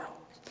kingdoms are.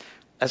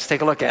 Let's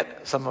take a look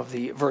at some of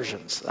the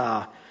versions.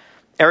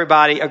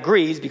 Everybody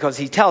agrees because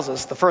he tells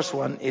us the first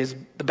one is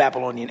the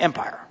Babylonian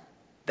Empire.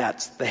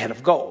 That's the head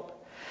of gold.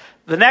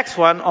 The next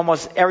one,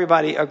 almost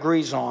everybody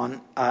agrees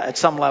on at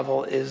some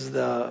level, is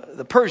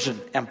the Persian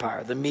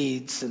Empire, the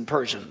Medes and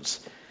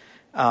Persians.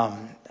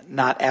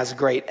 Not as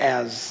great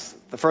as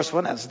the first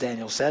one, as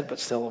Daniel said, but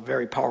still a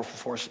very powerful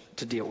force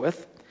to deal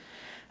with.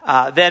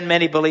 Then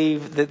many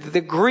believe that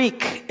the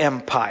Greek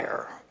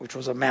Empire, which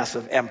was a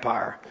massive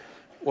empire,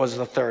 was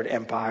the third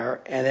empire.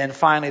 And then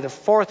finally, the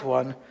fourth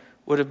one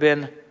would have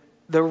been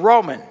the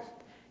Roman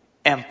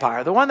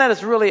Empire. The one that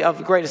is really of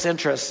the greatest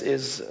interest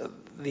is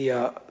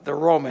the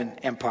Roman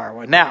Empire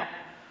one. Now,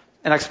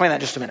 and I'll explain that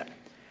in just a minute.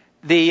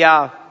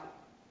 The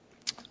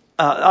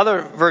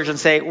other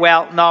versions say,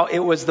 well, no, it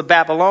was the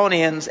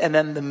Babylonians and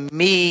then the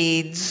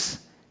Medes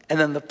and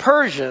then the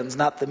Persians,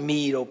 not the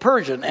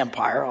Medo-Persian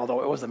Empire,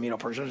 although it was the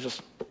Medo-Persian. It was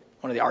just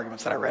one of the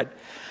arguments that I read.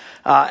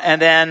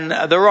 And then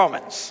the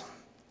Romans.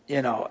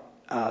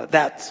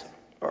 That's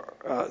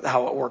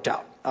how it worked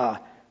out.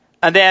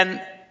 And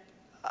then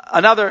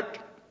another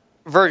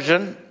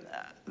version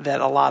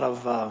that a lot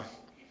of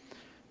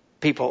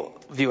people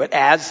view it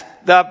as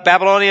the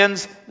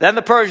Babylonians, then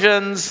the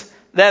Persians,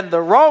 then the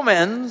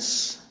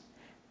Romans,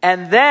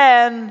 and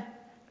then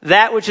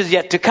that which is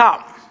yet to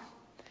come,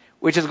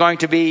 which is going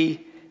to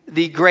be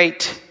the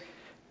great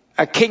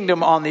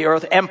kingdom on the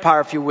earth, empire,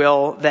 if you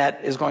will,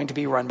 that is going to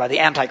be run by the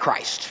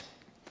Antichrist.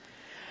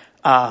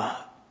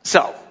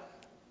 So,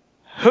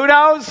 who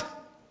knows?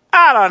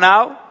 I don't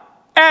know,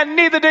 and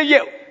neither do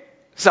you.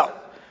 So,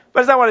 but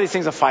it's not one of these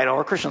things to fight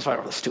over. Christians fight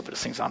over the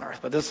stupidest things on earth.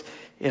 But this,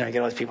 you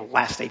get all these people,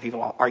 last day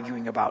people all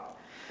arguing about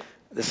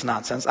this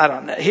nonsense. I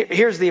don't know.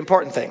 Here's the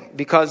important thing,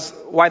 because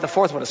why the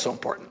fourth one is so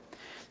important.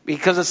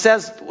 Because it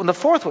says when the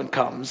fourth one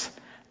comes,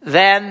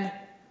 then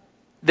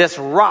this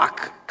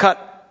rock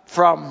cut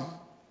from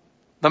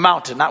the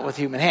mountain, not with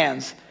human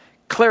hands,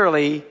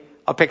 clearly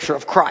a picture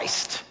of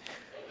Christ,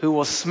 who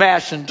will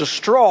smash and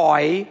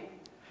destroy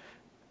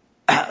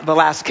the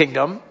last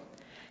kingdom,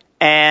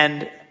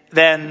 and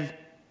then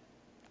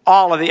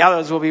all of the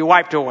others will be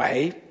wiped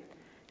away,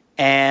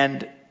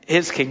 and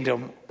his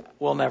kingdom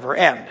will never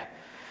end.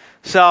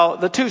 So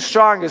the two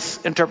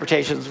strongest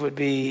interpretations would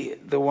be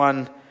the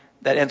one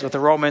that ends with the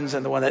Romans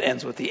and the one that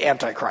ends with the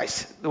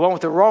Antichrist. The one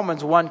with the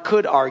Romans, one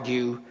could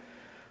argue,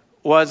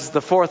 was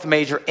the fourth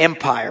major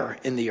empire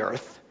in the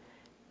earth.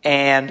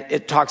 And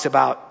it talks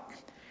about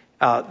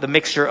the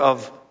mixture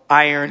of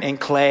iron and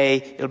clay.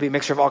 It'll be a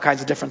mixture of all kinds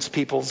of different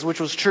peoples,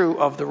 which was true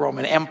of the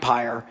Roman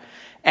Empire.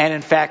 And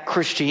in fact,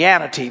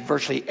 Christianity,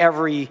 virtually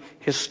every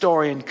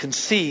historian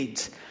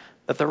concedes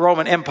that the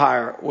Roman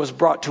Empire was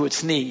brought to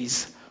its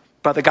knees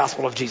by the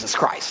gospel of Jesus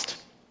Christ.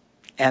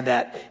 And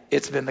that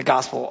it's been the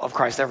gospel of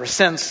Christ ever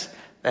since.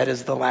 That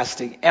is the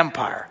lasting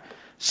empire.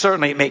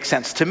 Certainly it makes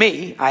sense to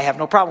me. I have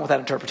no problem with that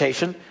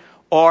interpretation.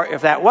 Or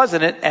if that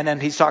wasn't it, and then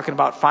he's talking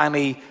about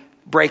finally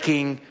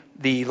breaking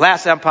the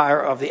last empire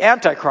of the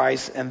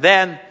Antichrist, and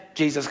then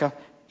Jesus comes.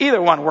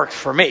 Either one works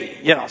for me,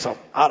 so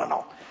I don't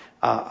know.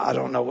 I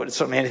don't know what it's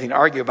certainly anything to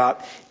argue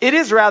about. It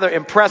is rather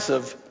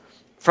impressive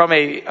from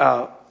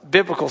a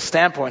biblical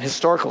standpoint,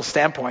 historical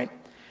standpoint,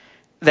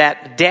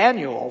 that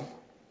Daniel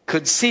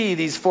could see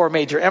these four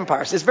major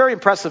empires. It's very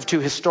impressive to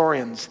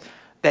historians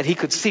that he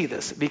could see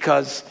this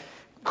because,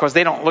 of course,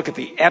 they don't look at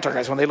the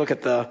Antichrist when they look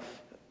at the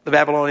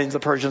Babylonians, the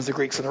Persians, the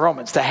Greeks, and the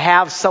Romans. To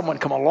have someone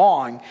come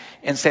along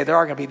and say there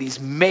are going to be these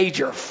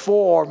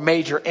four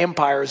major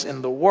empires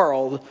in the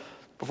world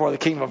before the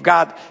kingdom of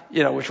God,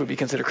 which would be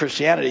considered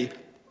Christianity,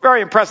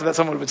 very impressive that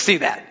someone would see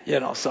that,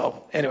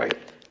 So anyway,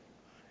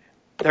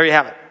 there you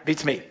have it.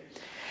 Beats me.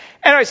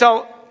 Anyway,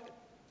 so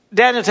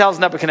Daniel tells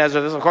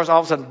Nebuchadnezzar this. Of course,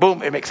 all of a sudden,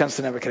 boom, it makes sense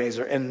to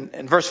Nebuchadnezzar.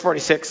 In verse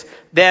 46,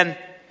 then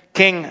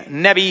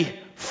King Nebi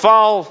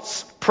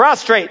falls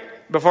prostrate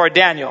before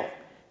Daniel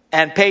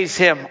and pays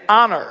him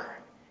honor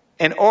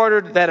and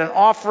ordered that an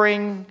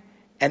offering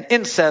and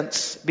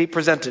incense be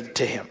presented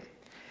to him.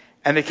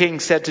 And the king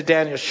said to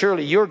Daniel,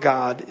 surely your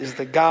God is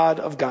the God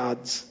of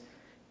gods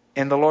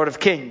and the Lord of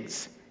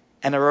kings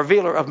and a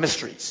revealer of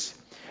mysteries,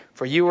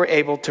 for you were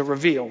able to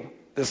reveal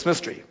this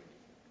mystery.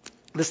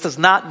 This does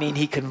not mean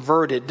he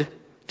converted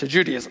to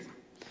Judaism.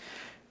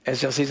 It's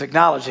just he's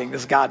acknowledging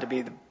this God to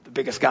be the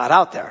biggest God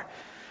out there,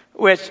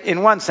 which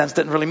in one sense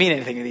didn't really mean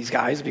anything to these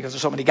guys because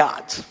there's so many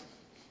gods.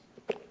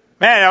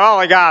 Man, of all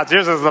the gods,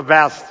 yours is the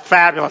best,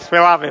 fabulous, we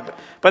love him.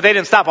 But they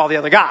didn't stop all the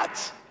other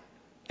gods.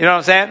 You know what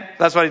I'm saying?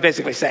 That's what he's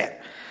basically saying.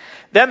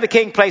 Then the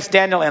king placed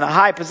Daniel in a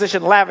high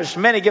position, lavished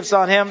many gifts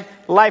on him.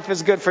 Life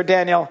is good for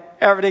Daniel.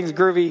 Everything's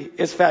groovy.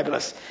 It's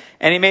fabulous.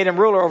 And he made him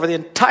ruler over the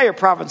entire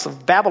province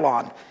of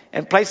Babylon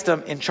and placed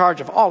him in charge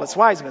of all its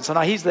wise men. So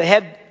now he's the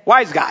head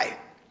wise guy.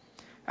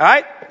 All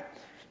right?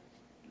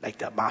 Like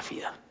the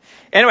mafia.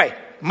 Anyway,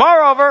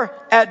 moreover,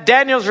 at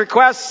Daniel's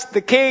request,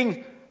 the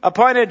king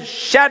appointed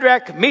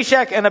Shadrach,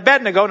 Meshach, and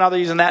Abednego. Now they're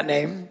using that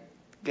name.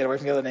 Get away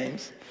from the other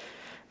names.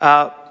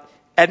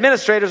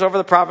 Administrators over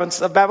the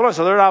province of Babylon.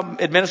 So they're now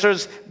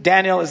administrators.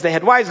 Daniel is the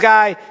head wise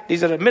guy.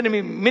 These are the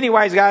mini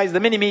wise guys, the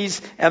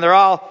mini-me's, and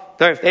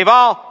they've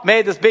all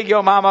made this big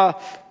yo mama,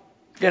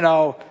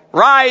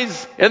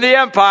 rise in the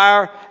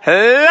empire.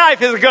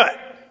 Life is good.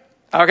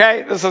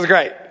 Okay? This is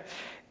great.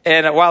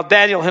 And while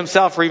Daniel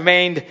himself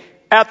remained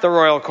at the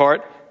royal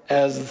court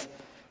as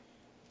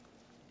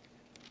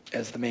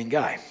the main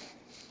guy.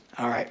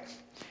 All right.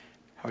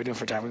 How are we doing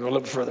for time? We go a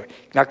little bit further.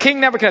 Now, King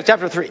Nebuchadnezzar,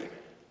 chapter 3.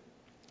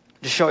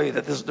 To show you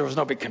that there was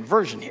no big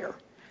conversion here.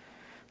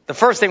 The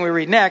first thing we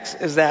read next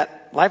is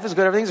that life is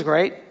good, everything's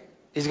great.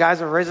 These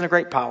guys are raising a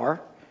great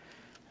power.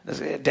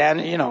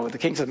 Daniel, the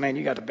king said, man,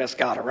 you got the best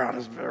God around.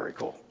 It's very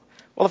cool.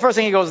 Well, the first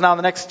thing he goes now in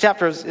the next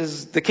chapter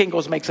is the king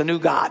goes and makes a new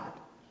god.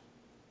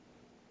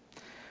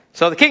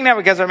 So the king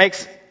Nebuchadnezzar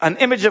makes an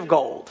image of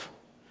gold.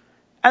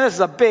 And this is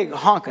a big,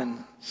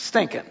 honking,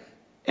 stinking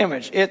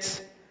image.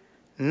 It's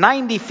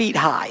 90 feet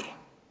high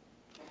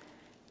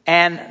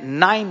and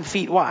 9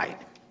 feet wide.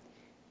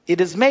 It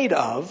is made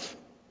of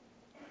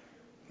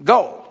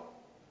gold.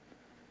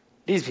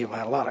 These people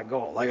had a lot of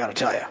gold, I got to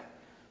tell you.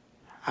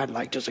 I'd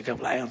like just a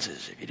couple of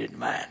ounces if you didn't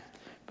mind.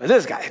 But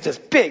this guy is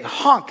just big,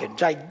 honking,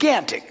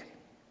 gigantic,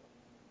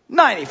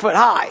 90 foot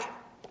high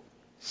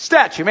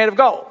statue made of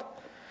gold.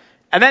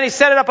 And then he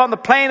set it up on the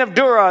plain of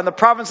Dura in the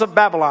province of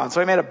Babylon. So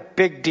he made a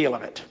big deal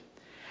of it.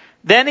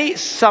 Then he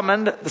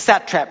summoned the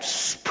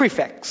satraps,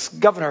 prefects,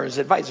 governors,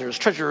 advisors,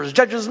 treasurers,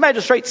 judges,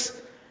 magistrates,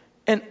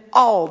 and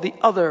all the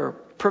other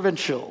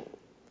provincial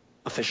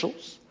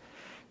officials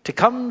to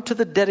come to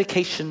the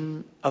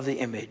dedication of the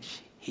image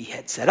he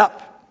had set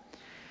up.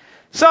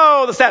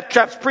 So the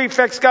satraps,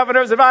 prefects,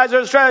 governors,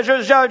 advisors,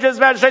 treasurers, judges,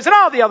 magistrates, and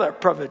all the other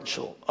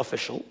provincial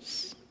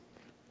officials.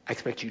 I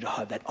expect you to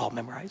have that all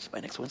memorized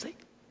by next Wednesday.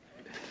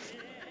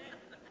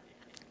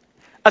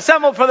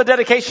 Assembled for the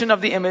dedication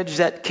of the image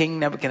that King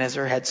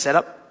Nebuchadnezzar had set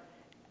up,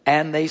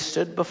 and they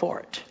stood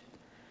before it.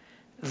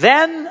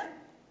 Then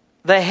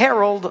the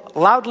herald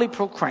loudly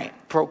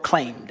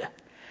proclaimed,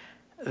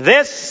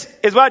 this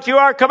is what you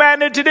are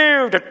commanded to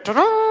do.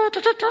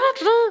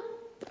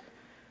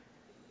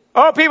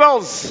 O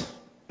peoples,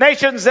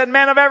 nations, and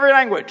men of every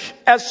language,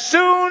 as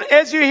soon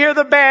as you hear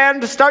the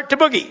band start to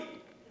boogie,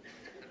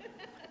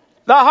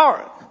 the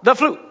horn, the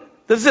flute,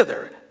 the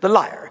zither, the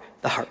lyre,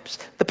 the harps,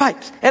 the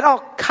pipes, and all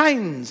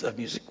kinds of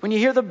music, when you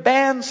hear the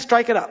band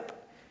strike it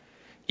up,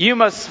 you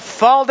must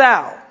fall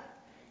down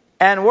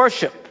and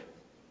worship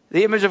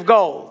the image of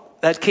gold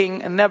that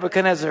King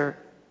Nebuchadnezzar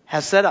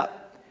has set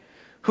up.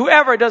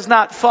 Whoever does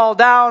not fall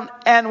down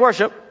and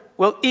worship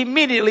will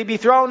immediately be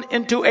thrown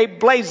into a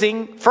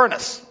blazing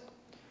furnace.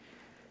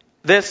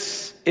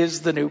 This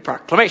is the new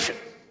proclamation.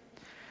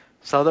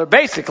 So they're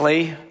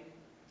basically,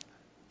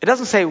 it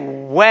doesn't say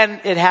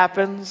when it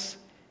happens.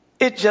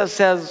 It just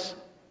says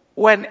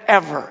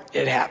whenever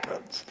it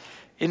happens.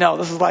 You know,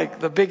 this is like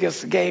the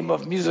biggest game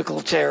of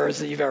musical chairs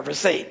that you've ever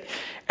seen.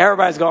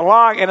 Everybody's going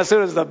along, and as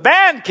soon as the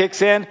band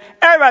kicks in,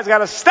 everybody's got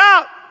to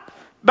stop,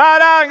 bow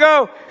down, and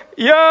go,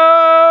 yo,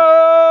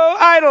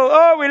 idol.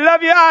 Oh, we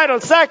love you, idol.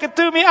 Sack it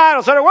to me,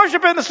 idol. So they're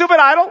worshiping the stupid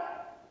idol.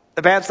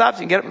 The band stops,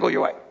 you can get up and go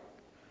your way.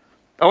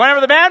 But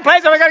whenever the band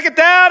plays, everybody got to get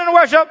down and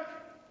worship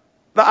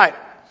the idol.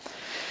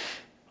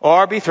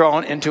 Or be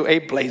thrown into a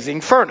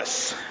blazing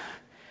furnace.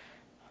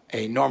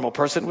 A normal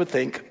person would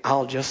think,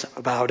 I'll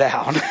just bow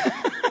down.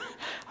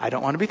 I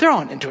don't want to be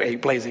thrown into a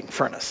blazing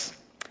furnace.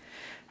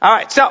 All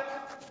right, so,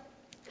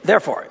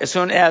 therefore, as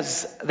soon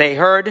as they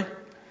heard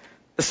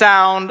the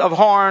sound of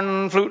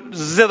horn, flute,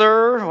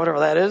 zither,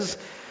 whatever that is,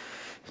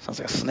 sounds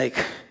like a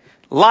snake,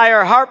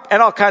 lyre, harp,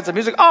 and all kinds of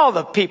music, all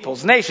the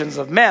peoples, nations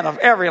of men of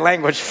every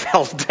language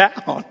fell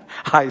down.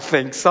 I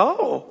think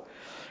so.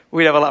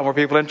 We'd have a lot more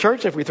people in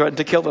church if we threatened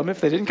to kill them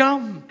if they didn't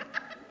come.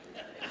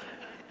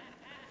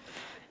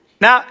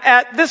 Now,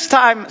 at this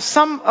time,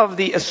 some of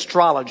the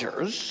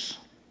astrologers,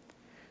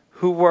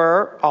 who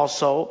were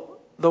also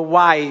the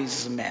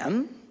wise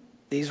men,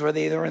 they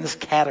were in this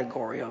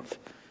category of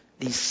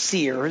these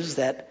seers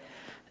that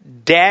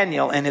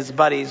Daniel and his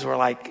buddies were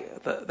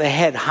like the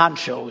head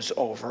honchos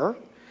over,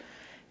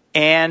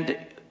 and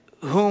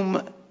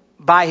whom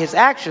by his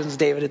actions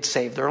David had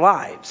saved their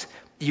lives.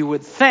 You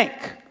would think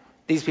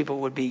these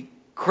people would be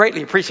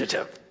greatly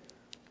appreciative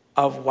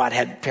of what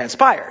had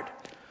transpired.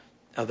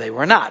 No, they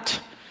were not.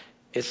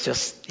 It's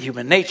just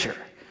human nature.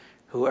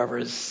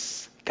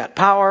 Whoever's got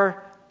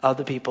power,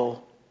 other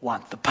people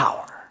want the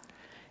power.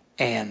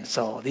 And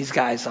so these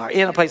guys are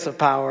in a place of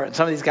power, and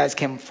some of these guys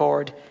came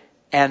forward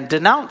and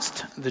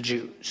denounced the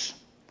Jews.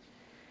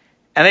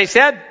 And they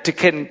said to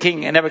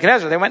King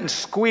Nebuchadnezzar, they went and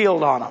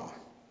squealed on him.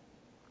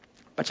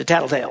 Bunch of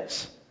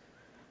tattletales.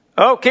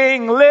 "O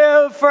king,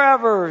 live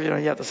forever." You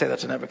have to say that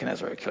to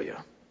Nebuchadnezzar, he'll kill you.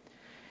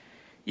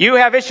 "You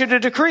have issued a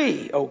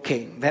decree, O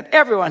king, that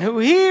everyone who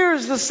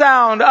hears the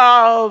sound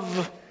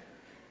of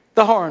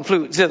the horn,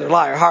 flute, zither,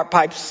 lyre, harp,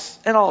 pipes,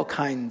 and all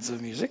kinds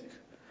of music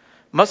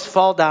must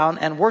fall down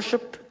and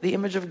worship the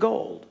image of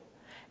gold,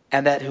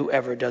 and that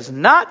whoever does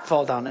not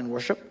fall down and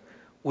worship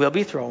will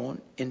be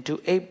thrown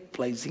into a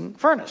blazing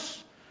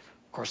furnace."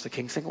 Of course, the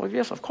king said, "Well,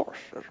 yes, of course.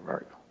 That's a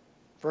very,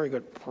 very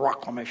good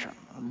proclamation.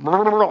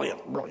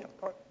 Brilliant.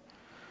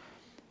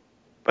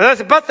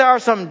 But there are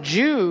some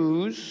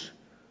Jews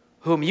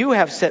whom you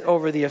have set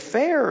over the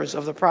affairs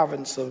of the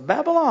province of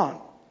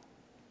Babylon,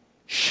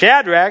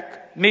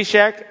 Shadrach,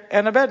 Meshach,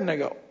 and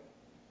Abednego,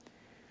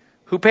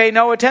 who pay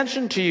no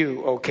attention to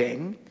you, O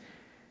king.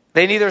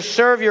 They neither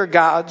serve your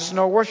gods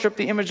nor worship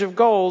the image of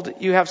gold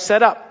you have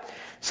set up."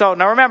 So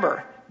now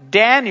remember,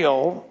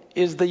 Daniel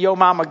is the yo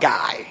mama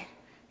guy.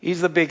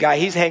 He's the big guy.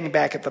 He's hanging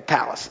back at the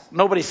palace.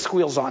 Nobody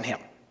squeals on him.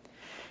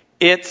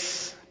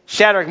 It's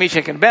Shadrach,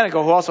 Meshach, and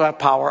Abednego, who also have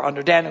power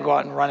under Daniel, go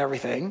out and run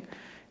everything.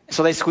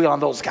 So they squeal on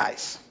those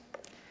guys.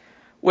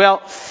 Well,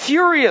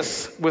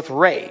 furious with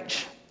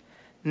rage,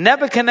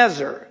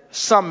 Nebuchadnezzar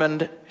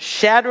summoned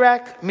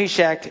Shadrach,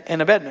 Meshach,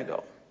 and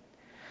Abednego.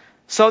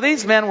 So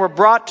these men were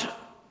brought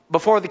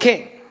before the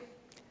king.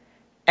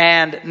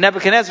 And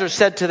Nebuchadnezzar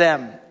said to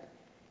them,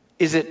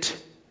 "Is it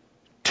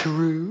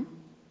true,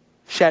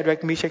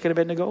 Shadrach, Meshach, and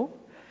Abednego,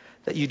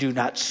 that you do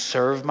not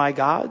serve my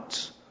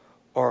gods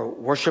or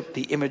worship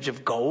the image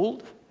of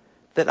gold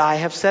that I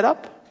have set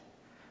up?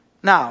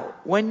 Now,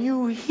 when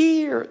you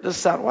hear the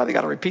sound," why they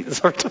got to repeat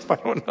this every time, I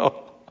don't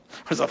know.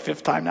 It's the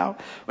fifth time now.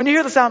 "When you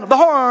hear the sound of the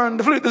horn,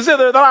 the flute, the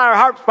zither, the lyre,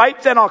 harps,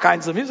 pipes, and all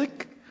kinds of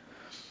music,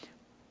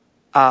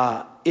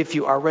 if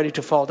you are ready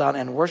to fall down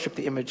and worship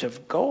the image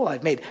of gold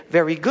I've made,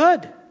 very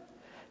good.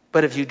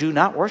 But if you do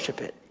not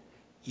worship it,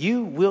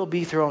 you will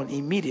be thrown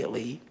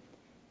immediately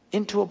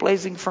into a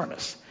blazing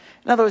furnace."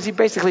 In other words, he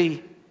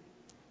basically,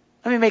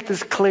 let me make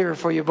this clear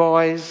for you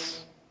boys.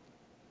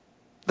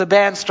 The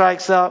band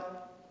strikes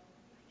up,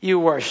 you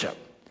worship,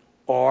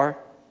 or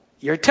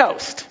you're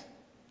toast.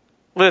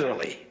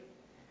 Literally.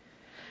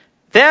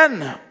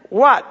 Then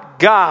what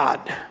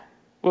God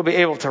will be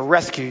able to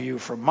rescue you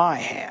from my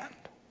hand?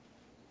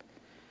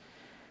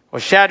 Well,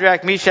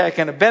 Shadrach, Meshach,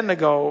 and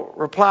Abednego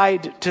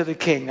replied to the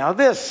king. Now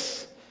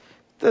this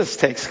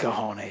takes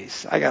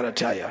cojones. I got to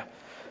tell you,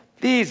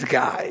 these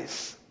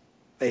guys,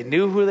 they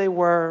knew who they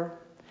were.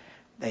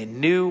 They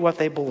knew what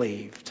they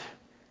believed.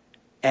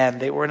 And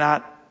they were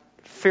not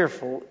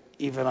fearful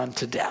even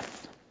unto death.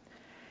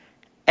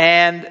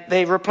 And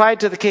they replied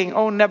to the king,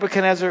 "O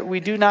Nebuchadnezzar,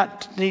 we do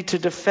not need to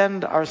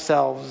defend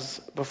ourselves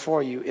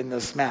before you in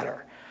this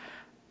matter."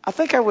 I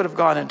think I would have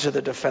gone into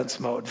the defense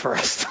mode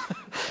first.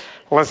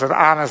 Listen,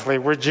 honestly,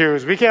 we're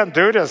Jews. We can't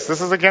do this.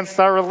 This is against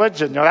our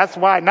religion. That's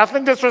why.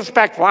 Nothing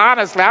disrespectful.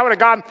 Honestly, I would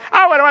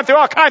have went through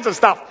all kinds of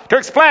stuff to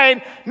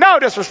explain. No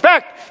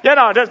disrespect.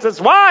 This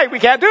is why we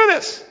can't do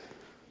this.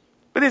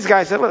 But these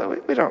guys said,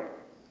 look, we don't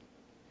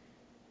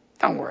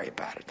worry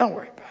about it. Don't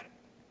worry about it.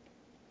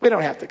 We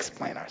don't have to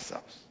explain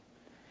ourselves.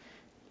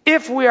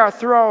 If we are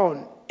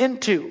thrown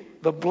into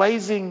the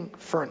blazing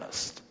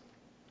furnace,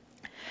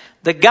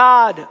 the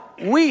God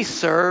we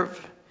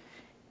serve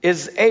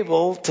is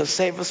able to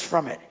save us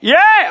from it.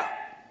 Yeah!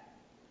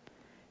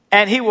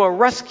 And he will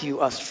rescue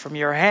us from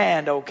your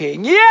hand, O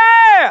king.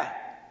 Yeah!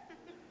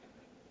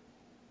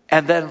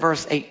 And then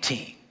verse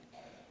 18.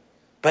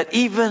 But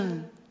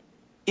even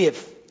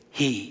if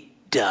he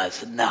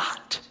does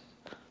not.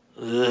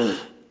 Ugh.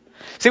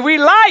 See, we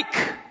like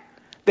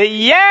the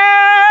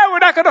we're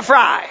not going to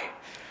fry.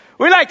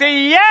 We like the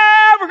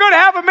we're going to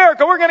have a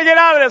miracle. We're going to get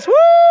out of this.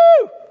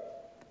 Woo!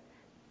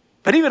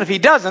 But even if he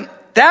doesn't,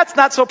 that's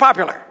not so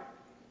popular.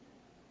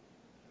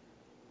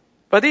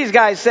 But these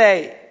guys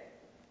say,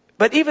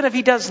 but even if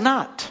he does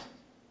not,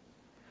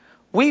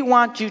 we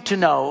want you to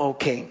know, O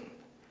king,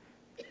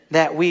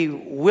 that we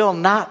will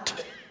not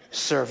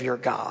serve your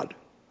God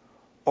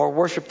or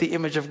worship the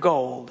image of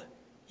gold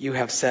you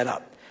have set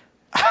up.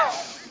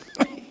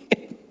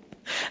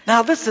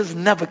 Now, this is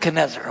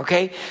Nebuchadnezzar,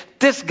 okay?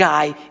 This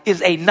guy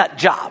is a nut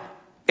job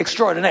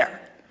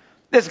extraordinaire.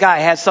 This guy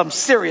has some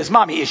serious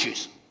mommy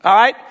issues, all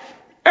right?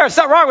 There's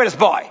something wrong with this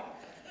boy.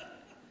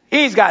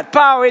 He's got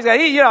power. He's got,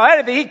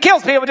 anything. He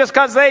kills people just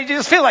because they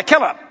just feel like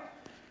killing them.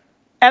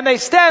 And they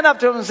stand up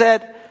to him and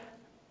said,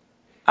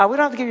 we don't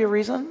have to give you a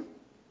reason.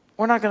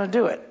 We're not going to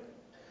do it.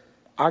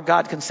 Our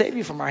God can save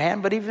you from our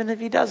hand, but even if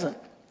he doesn't,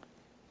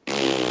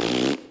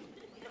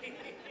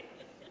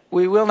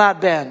 we will not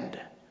bend.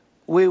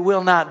 We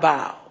will not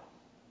bow.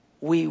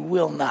 We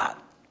will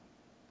not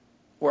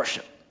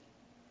worship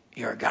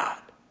your God.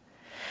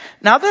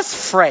 Now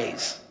this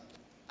phrase,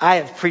 I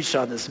have preached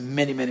on this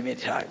many, many, many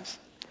times.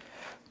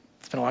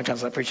 It's been a long time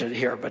since I preached it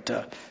here, but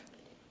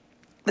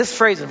this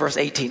phrase in verse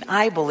 18,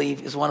 I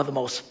believe, is one of the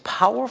most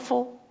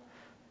powerful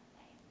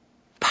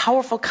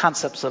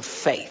concepts of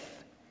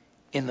faith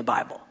in the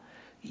Bible.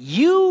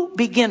 You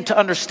begin to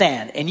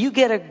understand and you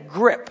get a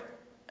grip,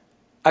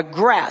 a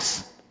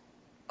grasp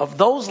of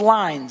those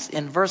lines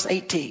in verse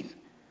 18.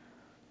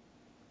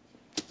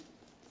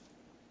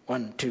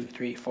 1, 2,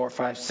 3, 4,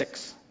 5,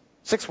 6.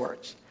 6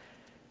 words.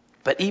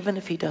 But even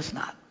if he does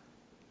not,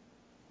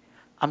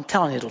 I'm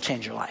telling you, it'll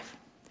change your life.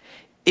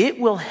 It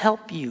will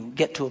help you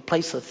get to a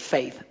place of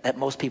faith that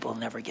most people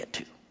never get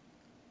to.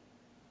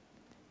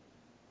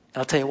 And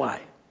I'll tell you why.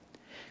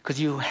 Because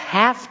you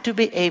have to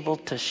be able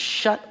to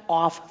shut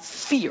off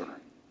fear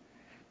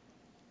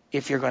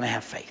if you're going to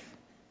have faith.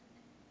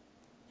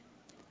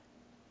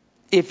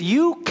 If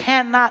you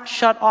cannot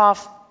shut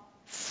off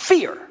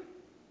fear,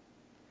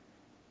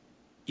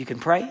 you can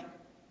pray,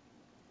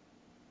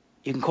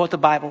 you can quote the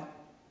Bible,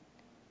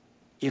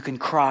 you can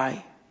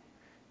cry,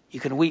 you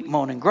can weep,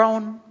 moan, and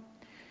groan,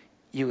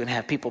 you can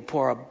have people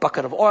pour a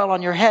bucket of oil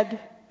on your head,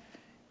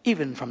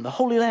 even from the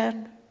Holy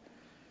Land.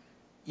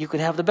 You can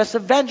have the best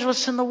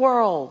evangelists in the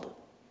world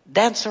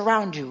dance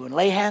around you and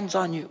lay hands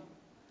on you.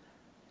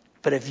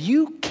 But if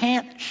you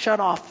can't shut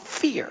off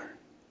fear,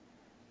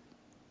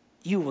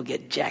 you will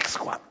get jack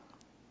squat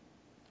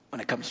when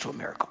it comes to a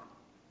miracle.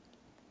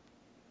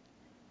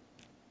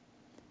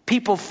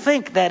 People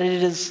think that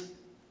it is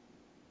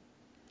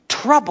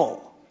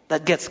trouble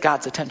that gets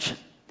God's attention.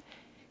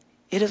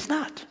 It is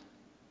not.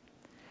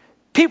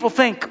 People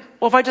think,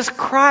 well, if I just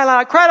cry loud,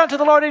 I cried out to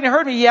the Lord and he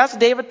heard me. Yes,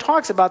 David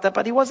talks about that,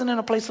 but he wasn't in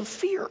a place of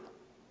fear.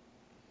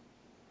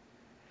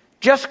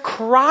 Just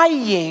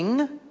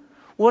crying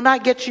will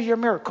not get you your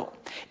miracle.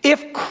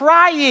 If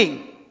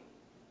crying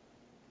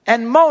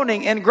and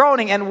moaning and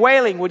groaning and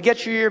wailing would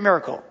get you your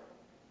miracle,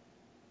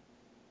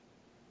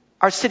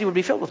 our city would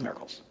be filled with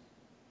miracles.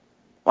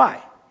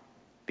 Why?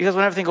 Because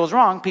when everything goes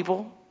wrong,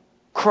 people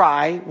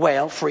cry,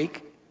 wail,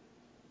 freak,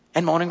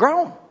 and moan and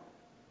groan.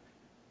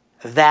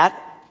 That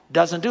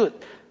doesn't do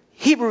it.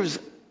 Hebrews,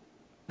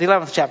 the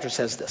 11th chapter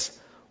says this.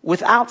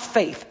 Without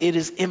faith, it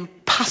is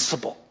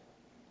impossible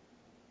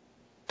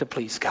to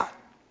please God.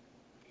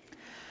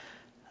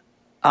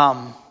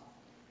 Let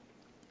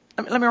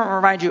me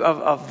remind you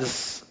of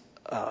this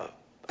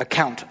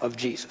account of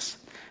Jesus.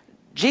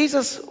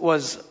 Jesus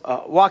was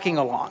walking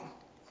along,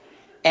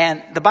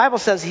 and the Bible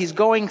says he's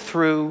going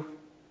through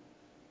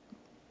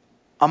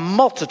a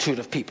multitude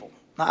of people.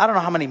 Now, I don't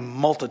know how many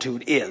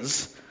multitude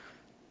is,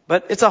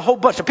 but it's a whole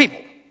bunch of people.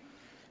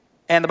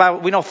 And the Bible,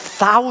 we know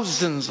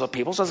thousands of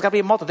people, so it's got to be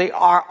a multitude. They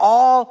are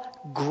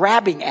all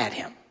grabbing at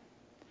him,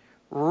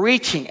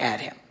 reaching at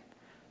him,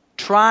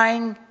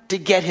 trying to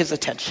get his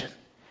attention.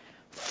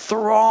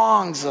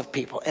 Throngs of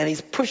people, and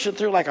he's pushing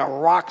through like a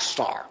rock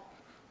star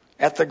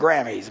at the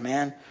Grammys,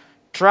 man.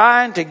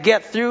 Trying to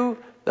get through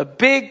the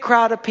big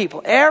crowd of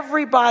people.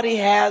 Everybody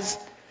has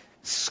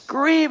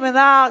screaming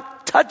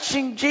out,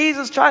 touching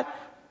Jesus,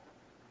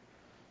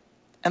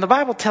 and the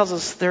Bible tells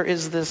us there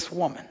is this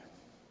woman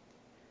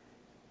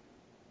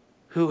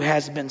who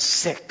has been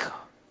sick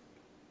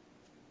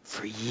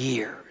for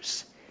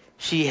years.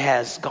 She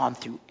has gone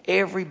through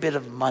every bit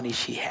of money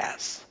she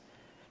has,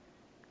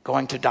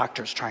 going to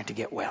doctors trying to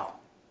get well.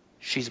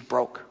 She's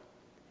broke.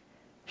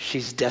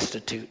 She's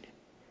destitute.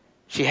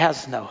 She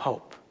has no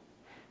hope.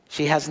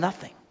 She has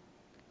nothing.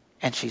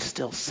 And she's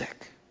still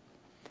sick.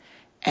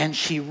 And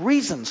she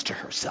reasons to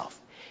herself,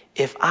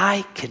 if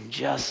I can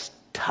just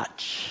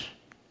touch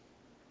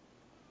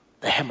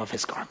the hem of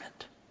his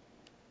garment,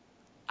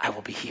 I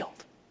will be healed.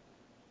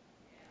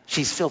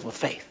 She's filled with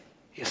faith,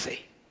 you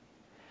see.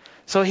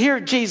 So here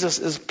Jesus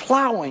is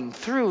plowing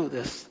through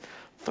this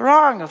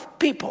throng of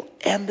people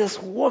and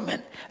this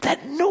woman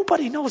that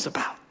nobody knows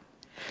about.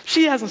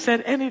 She hasn't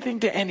said anything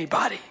to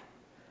anybody.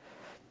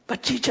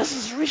 But she just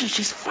is reaching,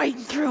 she's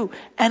fighting through.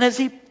 And as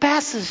he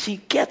passes, she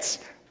gets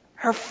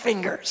her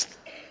fingers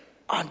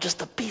on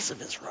just a piece of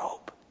his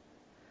robe.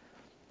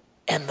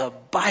 And the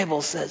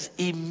Bible says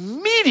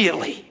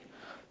immediately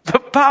the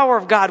power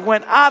of God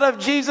went out of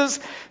Jesus,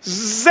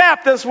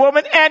 zapped this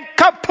woman, and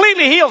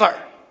completely healed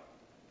her.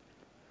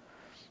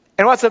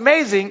 And what's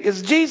amazing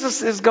is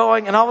Jesus is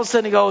going, and all of a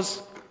sudden he goes,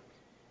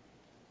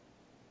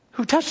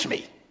 who touched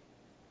me?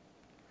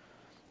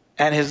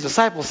 And his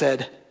disciple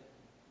said,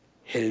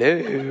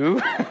 hello.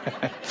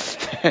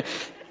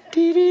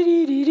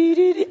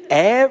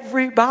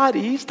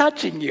 Everybody's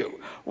touching you.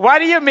 What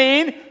do you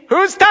mean?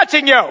 Who's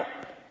touching you?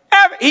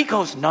 He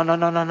goes,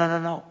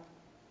 no.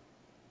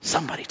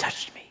 Somebody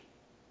touched me.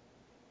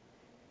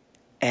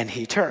 And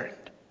he turned.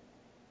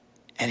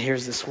 And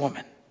here's this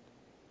woman.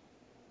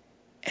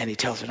 And he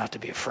tells her not to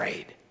be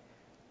afraid.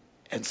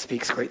 And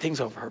speaks great things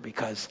over her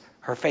because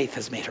her faith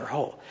has made her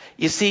whole.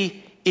 You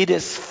see, it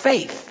is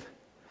faith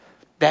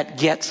that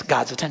gets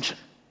God's attention.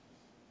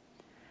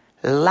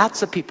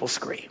 Lots of people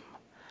scream.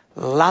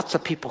 Lots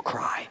of people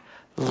cry.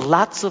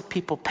 Lots of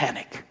people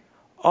panic.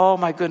 Oh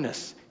my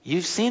goodness.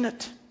 You've seen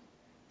it.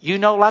 You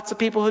know lots of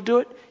people who do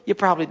it. You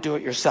probably do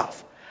it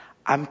yourself.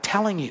 I'm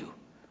telling you,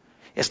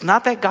 it's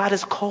not that God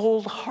is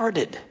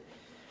cold-hearted,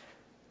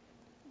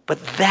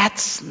 but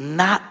that's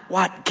not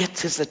what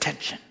gets his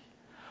attention.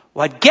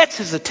 What gets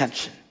his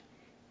attention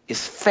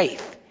is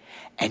faith.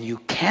 And you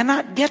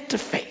cannot get to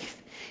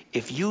faith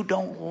if you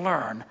don't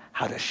learn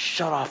how to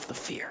shut off the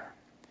fear.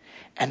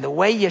 And the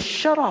way you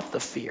shut off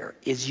the fear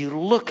is you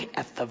look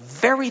at the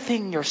very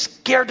thing you're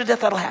scared to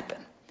death that'll happen.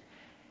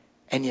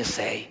 And you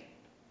say,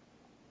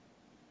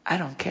 I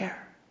don't care.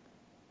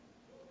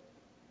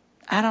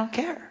 I don't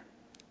care.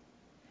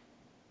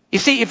 You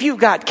see, if you've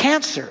got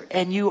cancer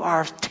and you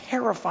are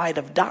terrified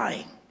of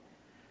dying,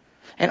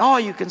 and all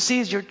you can see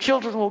is your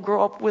children will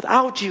grow up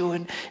without you,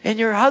 and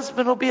your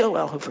husband will be,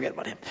 well, who forget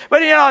about him.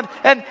 But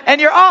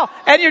and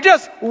you're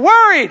just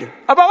worried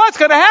about what's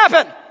going to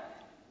happen.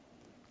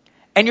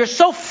 And you're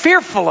so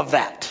fearful of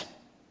that.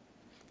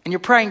 And you're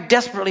praying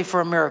desperately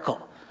for a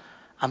miracle.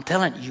 I'm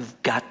telling you,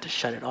 you've got to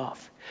shut it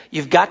off.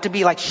 You've got to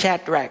be like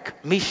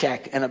Shadrach,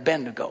 Meshach, and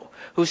Abednego,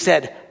 who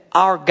said,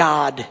 our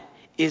God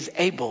is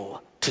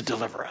able to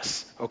deliver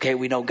us. Okay,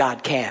 we know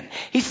God can.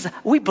 He says,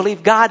 we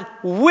believe God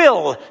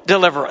will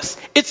deliver us.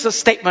 It's a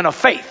statement of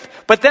faith.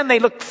 But then they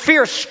look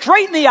fear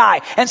straight in the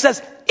eye and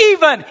says,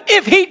 even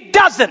if he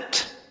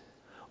doesn't,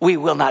 we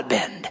will not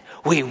bend.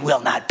 We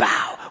will not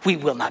bow. We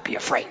will not be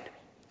afraid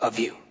of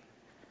you.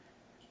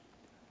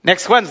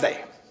 Next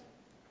Wednesday,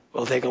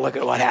 we'll take a look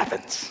at what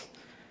happens.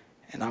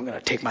 And I'm going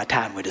to take my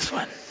time with this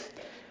one.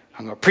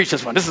 I'm going to preach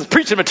this one. This is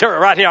preaching material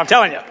right here, I'm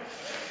telling you.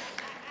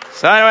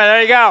 So anyway,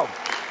 there you go.